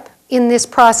step in this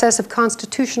process of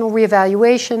constitutional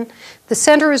reevaluation, the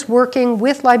Center is working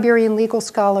with Liberian legal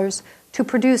scholars to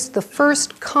produce the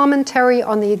first commentary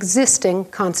on the existing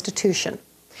Constitution.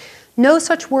 No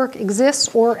such work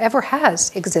exists or ever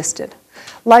has existed.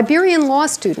 Liberian law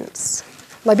students,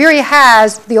 Liberia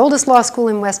has the oldest law school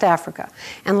in West Africa,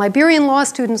 and Liberian law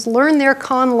students learn their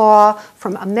con law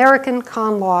from American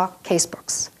con law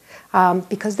casebooks,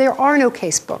 because there are no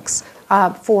casebooks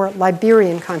for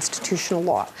Liberian constitutional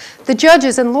law. The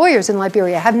judges and lawyers in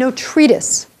Liberia have no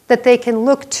treatise that they can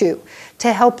look to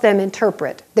help them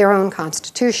interpret their own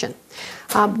constitution.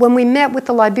 When we met with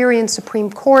the Liberian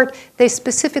Supreme Court, they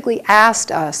specifically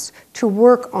asked us to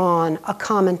work on a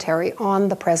commentary on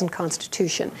the present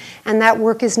Constitution, and that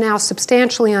work is now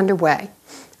substantially underway.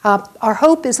 Our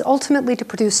hope is ultimately to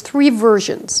produce 3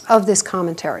 versions of this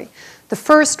commentary. The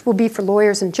first will be for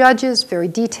lawyers and judges, very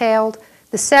detailed.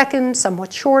 The second,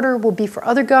 somewhat shorter, will be for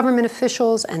other government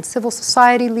officials and civil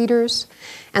society leaders.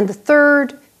 And the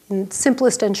third, in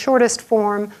simplest and shortest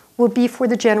form, will be for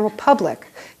the general public,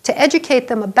 to educate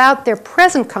them about their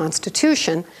present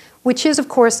Constitution, which is, of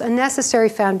course, a necessary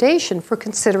foundation for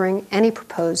considering any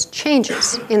proposed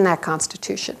changes in that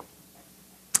Constitution.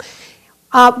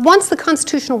 Once the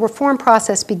constitutional reform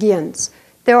process begins,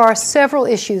 there are several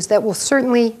issues that will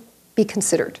certainly be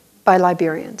considered by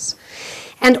Liberians.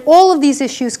 And all of these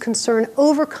issues concern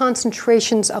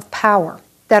over-concentrations of power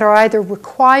that are either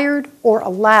required or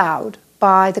allowed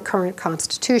by the current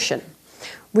Constitution.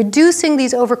 Reducing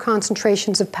these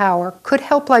over-concentrations of power could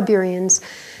help Liberians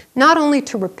not only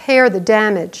to repair the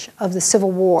damage of the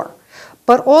Civil War,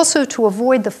 but also to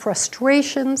avoid the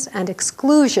frustrations and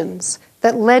exclusions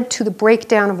that led to the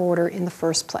breakdown of order in the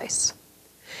first place.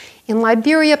 In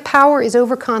Liberia, power is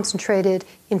over-concentrated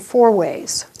in 4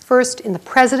 ways. First, in the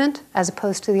president, as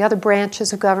opposed to the other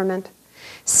branches of government.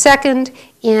 Second,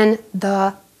 in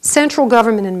the central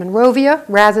government in Monrovia,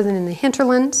 rather than in the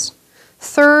hinterlands.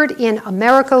 Third, in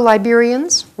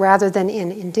Americo-Liberians, rather than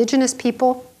in indigenous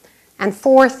people. And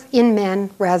fourth, in men,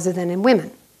 rather than in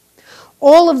women.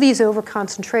 All of these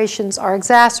over-concentrations are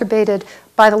exacerbated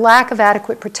by the lack of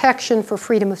adequate protection for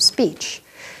freedom of speech,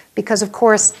 because, of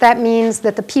course, that means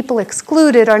that the people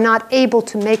excluded are not able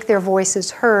to make their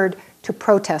voices heard to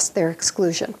protest their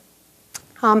exclusion.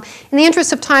 In the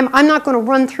interest of time, I'm not going to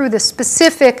run through the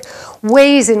specific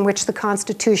ways in which the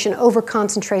Constitution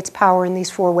over-concentrates power in these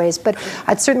 4 ways, but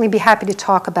I'd certainly be happy to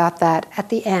talk about that at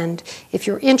the end if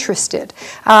you're interested.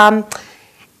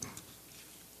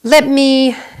 Let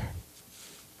me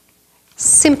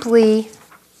simply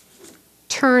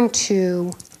turn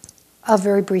to a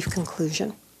very brief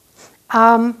conclusion.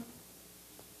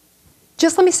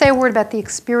 Just let me say a word about the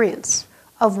experience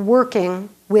of working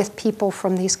with people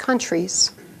from these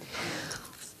countries.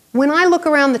 When I look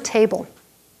around the table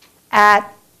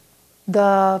at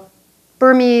the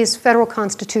Burmese Federal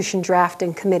Constitution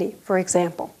Drafting Committee, for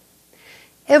example,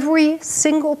 every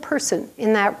single person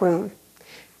in that room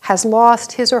has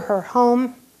lost his or her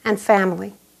home and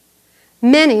family.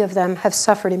 Many of them have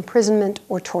suffered imprisonment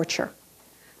or torture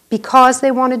because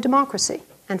they wanted democracy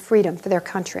and freedom for their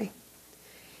country.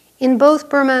 In both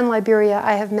Burma and Liberia,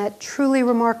 I have met truly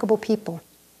remarkable people.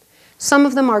 Some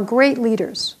of them are great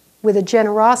leaders with a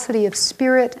generosity of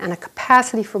spirit and a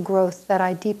capacity for growth that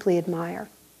I deeply admire.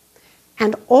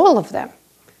 And all of them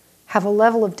have a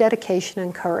level of dedication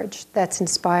and courage that's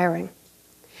inspiring.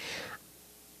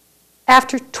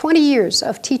 After 20 years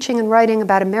of teaching and writing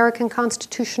about American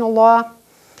constitutional law,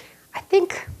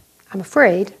 I'm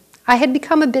afraid, I had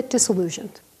become a bit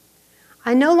disillusioned.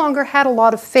 I no longer had a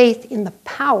lot of faith in the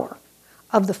power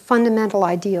of the fundamental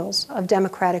ideals of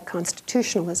democratic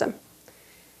constitutionalism.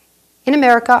 In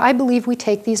America, I believe we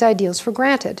take these ideals for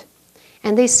granted,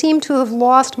 and they seem to have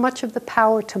lost much of the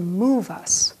power to move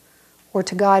us or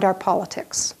to guide our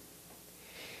politics.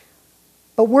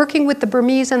 But working with the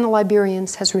Burmese and the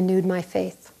Liberians has renewed my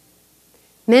faith.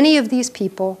 Many of these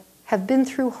people have been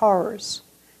through horrors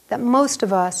that most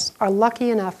of us are lucky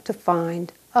enough to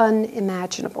find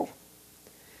unimaginable.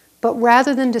 But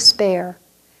rather than despair,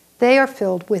 they are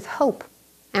filled with hope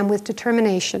and with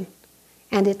determination,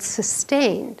 and it's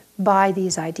sustained by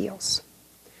these ideals.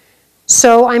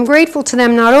 So I'm grateful to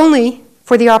them not only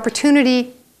for the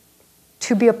opportunity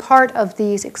to be a part of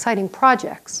these exciting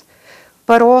projects,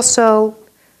 but also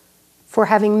for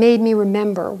having made me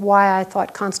remember why I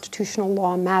thought constitutional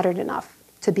law mattered enough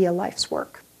to be a life's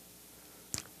work.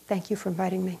 Thank you for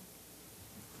inviting me.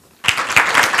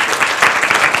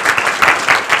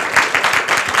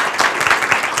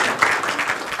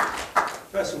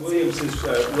 Professor Williams is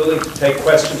willing to take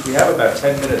questions. We have about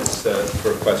 10 minutes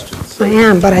for questions. So. I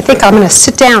am, but I think I'm going to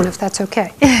sit down if that's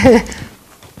okay.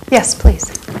 Yes,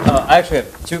 please. I actually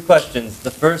have two questions.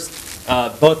 The first,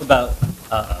 both about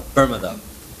Burma, though.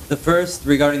 The first,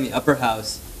 regarding the upper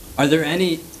house, are there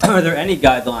any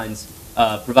guidelines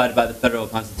provided by the federal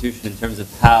constitution in terms of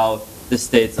how the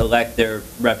states elect their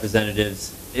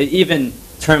representatives, even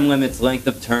term limits, length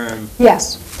of term?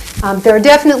 Yes. There are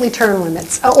definitely term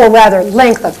limits, or rather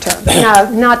length of term. Now,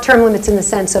 not term limits in the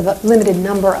sense of a limited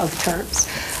number of terms.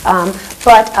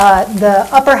 But the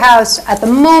upper house at the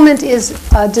moment is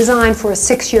designed for a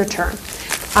 6-year term.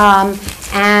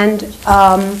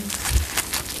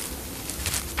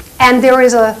 And there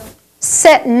is a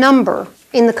set number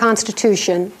in the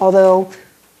Constitution, although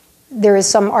there is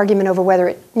some argument over whether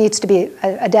it needs to be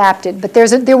adapted, but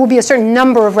there will be a certain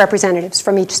number of representatives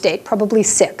from each state, probably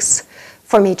 6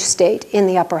 from each state in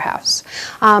the upper house.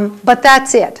 But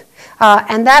that's it.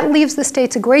 And that leaves the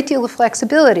states a great deal of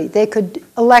flexibility. They could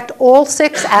elect all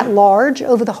 6 at large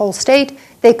over the whole state.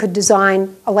 They could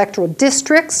design electoral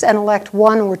districts and elect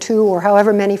 1 or 2 or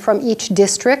however many from each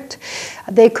district.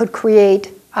 They could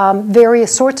create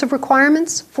various sorts of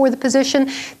requirements for the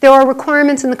position. There are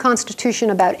requirements in the Constitution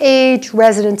about age,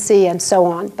 residency, and so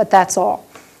on, but that's all.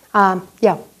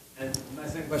 Yeah. And my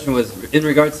second question was, in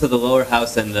regards to the lower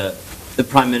house and the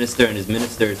prime minister and his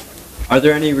ministers, are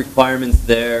there any requirements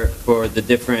there for the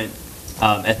different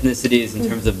ethnicities in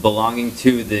terms of belonging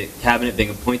to the cabinet being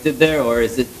appointed there, or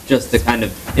is it just a kind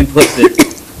of implicit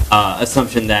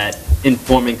assumption that in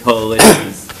forming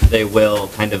coalitions they will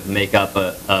kind of make up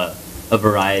a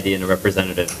variety in a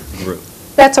representative group?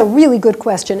 That's a really good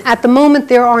question. At the moment,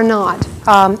 there are not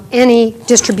any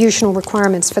distributional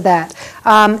requirements for that.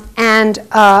 And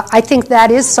I think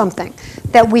that is something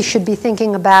that we should be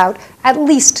thinking about, at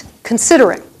least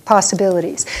considering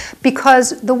possibilities.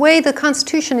 Because the way the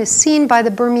Constitution is seen by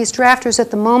the Burmese drafters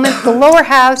at the moment, the lower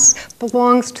house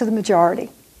belongs to the majority.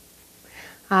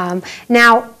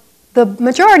 Now, the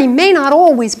majority may not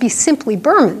always be simply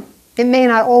Burman. It may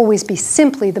not always be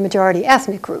simply the majority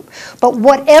ethnic group, but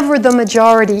whatever the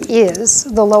majority is,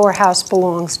 the lower house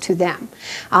belongs to them.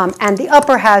 And the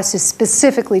upper house is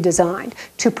specifically designed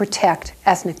to protect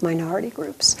ethnic minority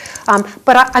groups.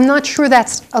 But I'm not sure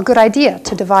that's a good idea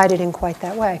to divide it in quite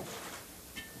that way.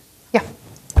 Yeah?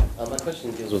 My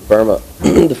question deals with Burma.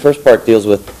 The first part deals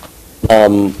with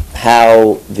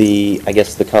how I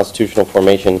guess the constitutional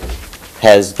formation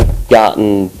has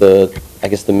gotten the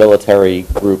military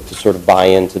group to sort of buy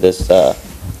into this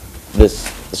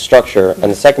structure.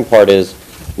 And the second part is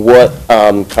what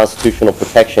constitutional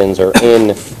protections are in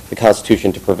the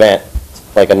Constitution to prevent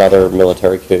like another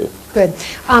military coup. Good.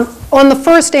 On the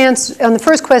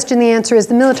first question, the answer is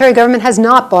the military government has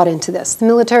not bought into this. The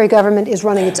military government is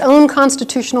running its own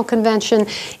constitutional convention.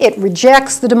 It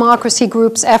rejects the democracy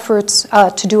group's efforts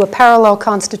to do a parallel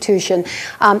constitution.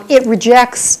 It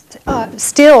rejects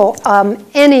still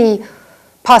any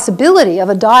possibility of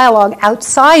a dialogue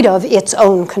outside of its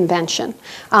own convention.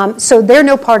 So they're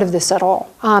no part of this at all.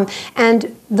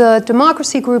 And the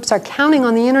democracy groups are counting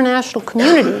on the international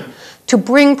community to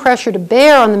bring pressure to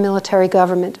bear on the military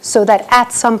government so that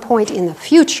at some point in the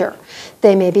future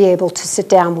they may be able to sit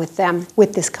down with them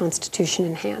with this constitution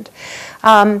in hand.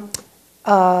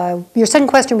 Your second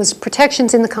question was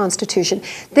protections in the Constitution.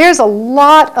 There's a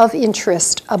lot of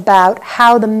interest about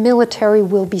how the military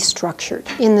will be structured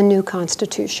in the new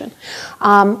Constitution.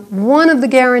 One of the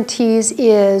guarantees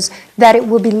is that it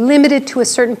will be limited to a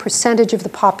certain percentage of the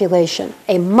population,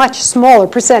 a much smaller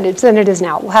percentage than it is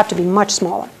now. It will have to be much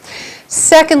smaller.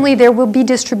 Secondly, there will be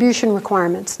distribution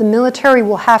requirements. The military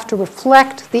will have to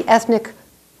reflect the ethnic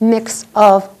mix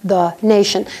of the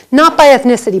nation, not by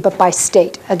ethnicity, but by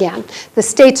state, again. The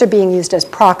states are being used as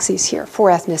proxies here for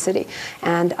ethnicity.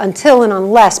 And until and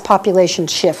unless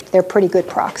populations shift, they're pretty good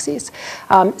proxies.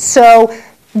 So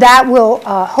that will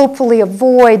hopefully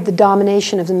avoid the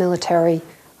domination of the military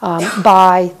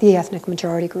by the ethnic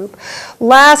majority group.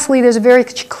 Lastly, there's a very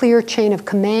clear chain of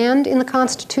command in the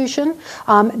Constitution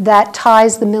that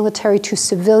ties the military to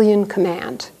civilian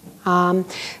command.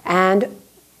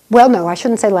 Well, no, I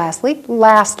shouldn't say lastly.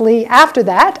 Lastly, after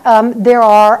that, there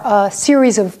are a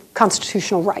series of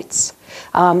constitutional rights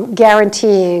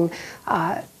guaranteeing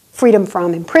freedom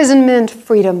from imprisonment,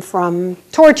 freedom from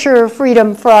torture,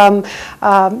 freedom from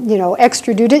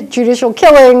extrajudicial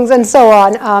killings, and so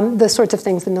on, the sorts of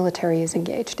things the military is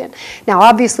engaged in. Now,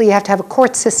 obviously, you have to have a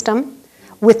court system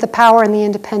with the power and the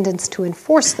independence to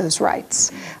enforce those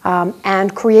rights.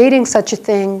 And creating such a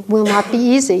thing will not be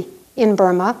easy in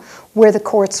Burma, where the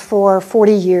courts for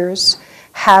 40 years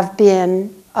have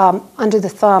been under the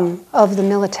thumb of the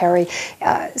military.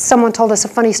 Someone told us a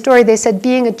funny story. They said,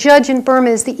 being a judge in Burma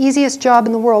is the easiest job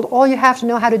in the world. All you have to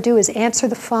know how to do is answer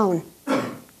the phone.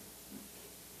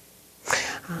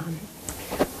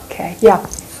 Okay, yeah.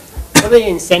 What are the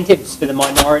incentives for the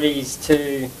minorities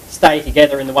to stay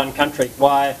together in the one country?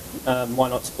 Why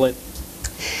not split?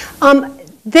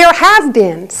 There have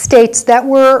been states that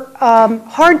were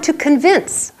hard to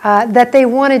convince that they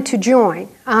wanted to join.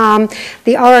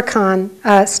 The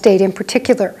Arakan state in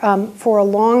particular, for a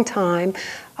long time,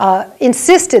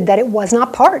 insisted that it was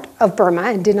not part of Burma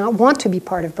and did not want to be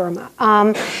part of Burma.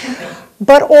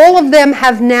 But all of them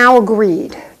have now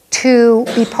agreed to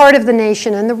be part of the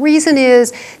nation, and the reason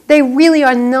is they really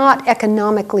are not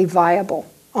economically viable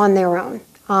on their own.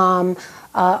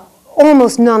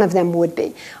 Almost none of them would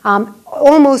be.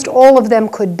 Almost all of them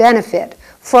could benefit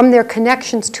from their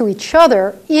connections to each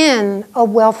other in a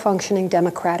well-functioning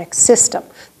democratic system.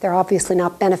 They're obviously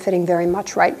not benefiting very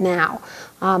much right now,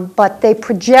 but they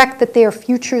project that their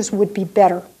futures would be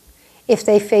better if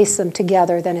they face them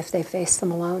together than if they face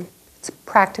them alone. It's a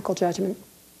practical judgment.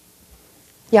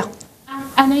 Yeah.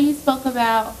 I know you spoke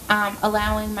about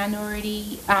allowing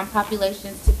minority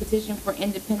populations to petition for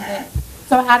independence.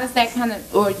 So how does that kind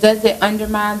of, or does it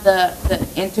undermine the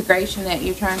integration that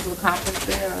you're trying to accomplish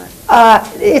there?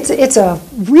 It's a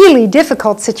really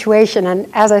difficult situation, and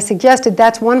as I suggested,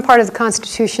 that's one part of the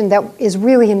Constitution that is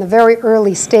really in the very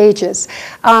early stages.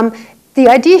 The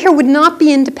idea here would not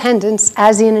be independence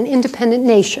as in an independent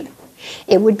nation.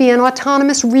 It would be an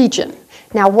autonomous region.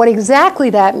 Now, what exactly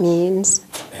that means,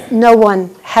 no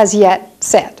one has yet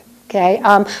said. Okay?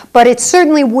 But it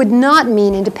certainly would not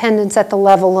mean independence at the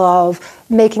level of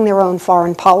making their own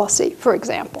foreign policy, for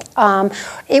example.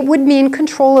 It would mean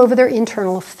control over their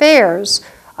internal affairs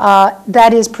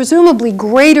that is presumably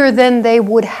greater than they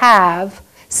would have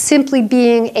simply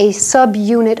being a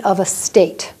subunit of a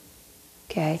state.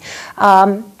 Okay?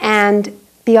 And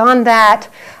beyond that,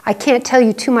 I can't tell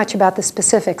you too much about the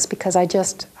specifics because I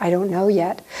don't know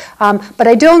yet. But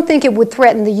I don't think it would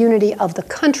threaten the unity of the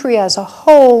country as a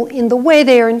whole in the way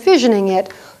they are envisioning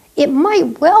it. It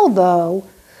might well, though,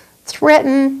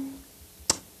 threaten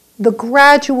the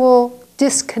gradual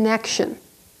disconnection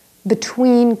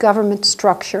between government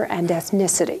structure and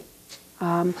ethnicity,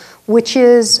 which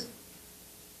is,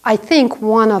 I think,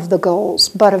 one of the goals,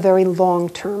 but a very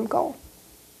long-term goal.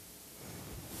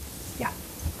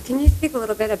 Can you speak a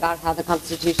little bit about how the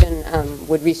Constitution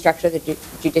would restructure the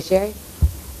judiciary?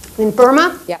 In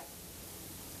Burma? Yeah.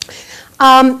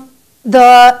 One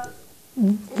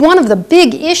of the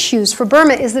big issues for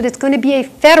Burma is that it's going to be a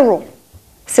federal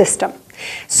system.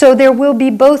 So there will be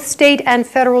both state and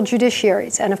federal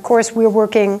judiciaries. And of course, we're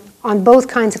working on both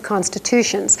kinds of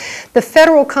constitutions. The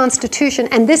federal constitution,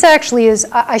 and this actually is,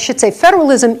 I should say,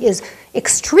 federalism is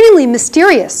extremely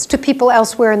mysterious to people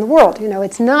elsewhere in the world. You know,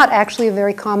 it's not actually a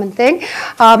very common thing,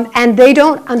 and they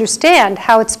don't understand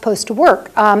how it's supposed to work,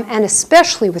 and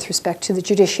especially with respect to the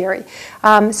judiciary.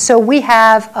 So we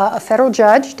have a federal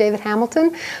judge, David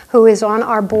Hamilton, who is on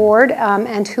our board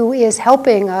and who is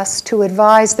helping us to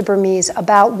advise the Burmese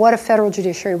about what a federal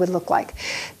judiciary would look like.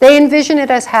 They envision it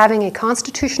as having a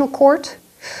constitutional court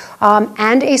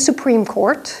and a Supreme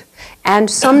Court,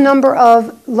 and some number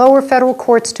of lower federal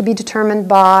courts to be determined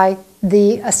by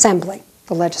the Assembly,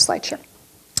 the legislature.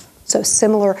 So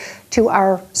similar to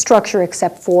our structure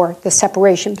except for the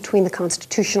separation between the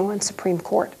Constitutional and Supreme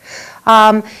Court.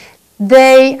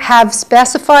 They have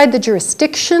specified the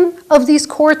jurisdiction of these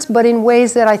courts, but in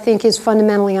ways that I think is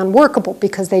fundamentally unworkable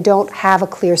because they don't have a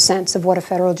clear sense of what a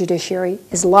federal judiciary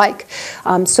is like.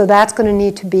 So that's going to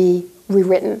need to be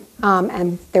rewritten,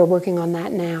 and they're working on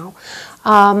that now.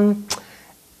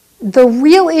 The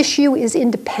real issue is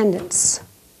independence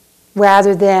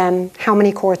rather than how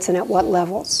many courts and at what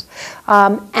levels.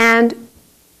 And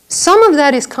some of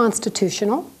that is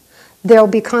constitutional. There will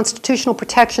be constitutional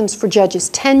protections for judges'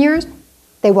 tenures.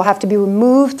 They will have to be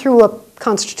removed through a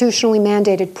constitutionally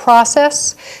mandated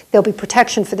process. There'll be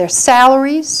protection for their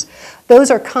salaries.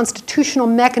 Those are constitutional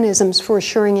mechanisms for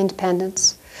assuring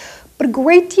independence. But a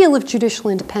great deal of judicial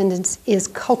independence is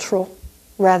cultural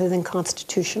rather than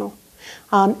constitutional.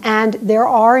 And there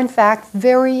are, in fact,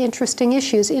 very interesting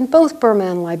issues in both Burma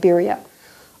and Liberia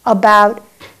about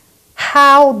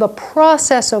how the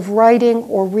process of writing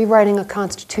or rewriting a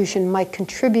constitution might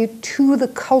contribute to the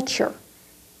culture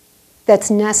that's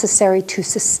necessary to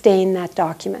sustain that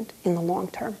document in the long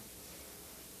term.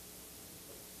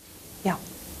 Yeah.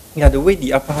 Yeah, the way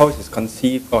the upper house is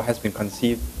conceived or has been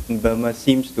conceived in Burma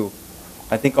seems to,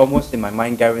 I think, almost in my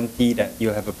mind, guarantee that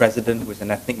you'll have a president who is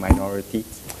an ethnic minority.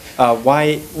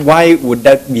 Why would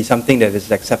that be something that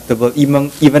is acceptable,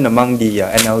 even among the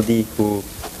NLD who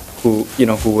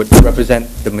would represent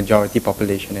the majority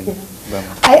population in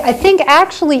Burma? I think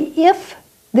actually if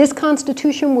this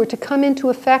constitution were to come into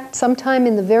effect sometime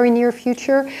in the very near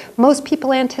future, most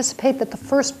people anticipate that the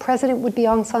first president would be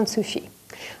Aung San Suu Kyi,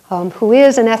 who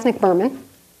is an ethnic Burman,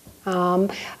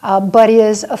 but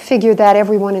is a figure that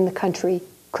everyone in the country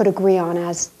could agree on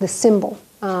as the symbol,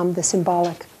 the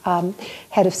symbolic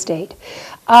head of state.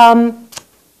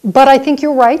 But I think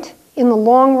you're right. In the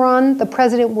long run, the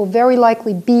president will very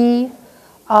likely be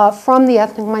from the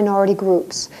ethnic minority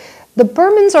groups. The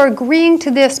Burmans are agreeing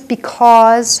to this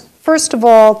because, first of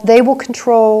all, they will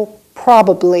control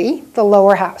probably the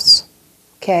lower house.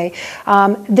 Okay?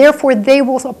 Therefore, they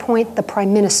will appoint the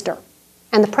prime minister.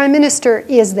 And the prime minister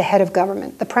is the head of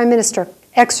government. The prime minister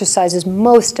exercises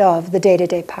most of the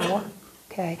day-to-day power.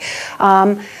 Okay?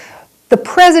 The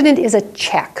president is a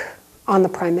check on the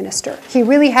prime minister. He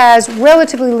really has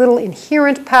relatively little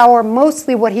inherent power.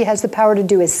 Mostly what he has the power to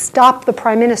do is stop the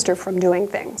prime minister from doing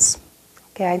things.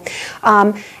 Okay?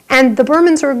 And the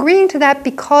Burmans are agreeing to that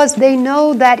because they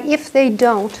know that if they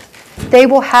don't, they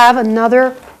will have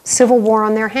another civil war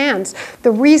on their hands. The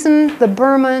reason that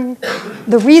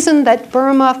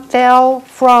Burma fell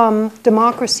from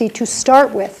democracy to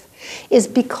start with is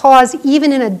because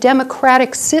even in a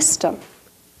democratic system,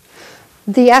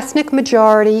 the ethnic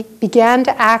majority began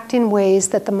to act in ways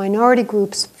that the minority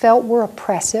groups felt were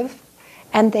oppressive,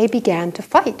 and they began to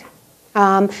fight.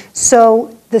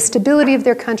 So the stability of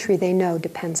their country, they know,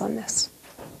 depends on this.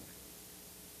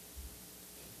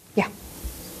 Yeah.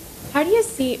 How do you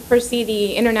foresee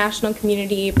the international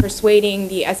community persuading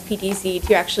the SPDC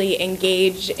to actually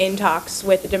engage in talks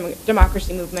with the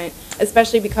democracy movement,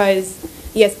 especially because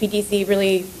the SPDC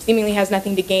really seemingly has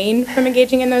nothing to gain from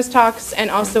engaging in those talks, and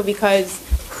also because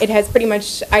it has pretty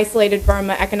much isolated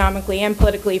Burma economically and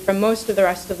politically from most of the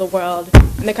rest of the world,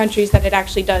 and the countries that it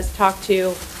actually does talk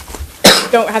to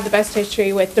don't have the best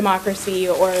history with democracy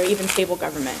or even stable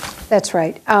government? That's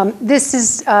right. This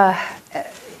is...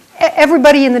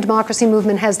 everybody in the democracy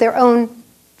movement has their own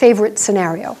favorite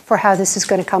scenario for how this is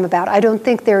going to come about. I don't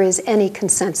think there is any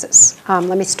consensus.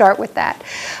 Let me start with that.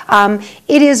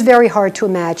 It is very hard to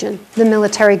imagine the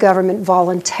military government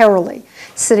voluntarily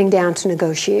sitting down to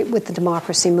negotiate with the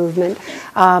democracy movement.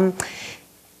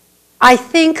 I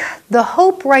think the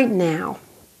hope right now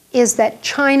is that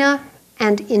China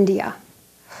and India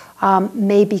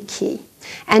may be key.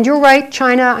 And you're right,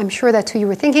 China, I'm sure that's who you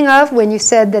were thinking of when you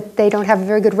said that they don't have a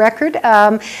very good record.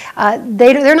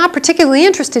 They're not particularly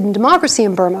interested in democracy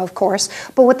in Burma, of course,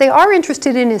 but what they are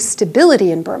interested in is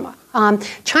stability in Burma.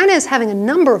 China is having a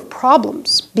number of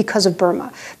problems because of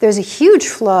Burma. There's a huge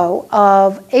flow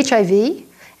of HIV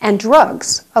and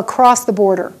drugs across the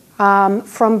border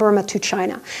from Burma to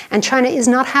China. And China is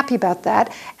not happy about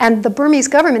that, and the Burmese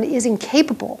government is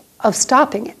incapable of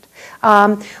stopping it.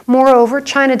 Moreover,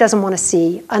 China doesn't want to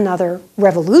see another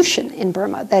revolution in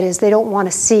Burma. That is, they don't want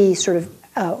to see sort of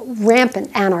rampant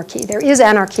anarchy. There is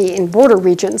anarchy in border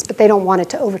regions, but they don't want it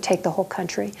to overtake the whole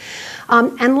country.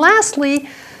 And lastly,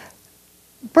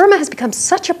 Burma has become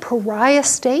such a pariah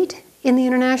state in the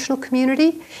international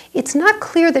community. It's not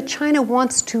clear that China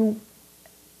wants to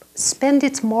spend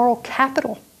its moral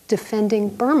capital defending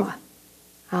Burma.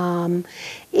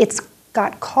 It's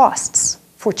got costs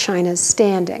for China's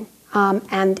standing.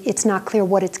 And it's not clear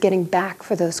what it's getting back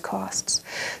for those costs.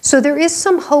 So there is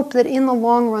some hope that in the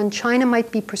long run, China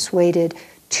might be persuaded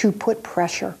to put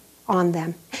pressure on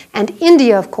them. And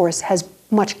India, of course, has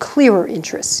much clearer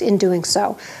interests in doing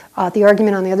so. The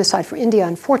argument on the other side for India,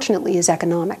 unfortunately, is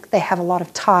economic. They have a lot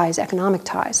of ties, economic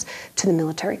ties, to the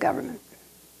military government.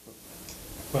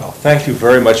 Well, thank you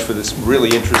very much for this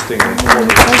really interesting and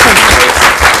informative.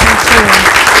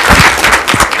 Thank you.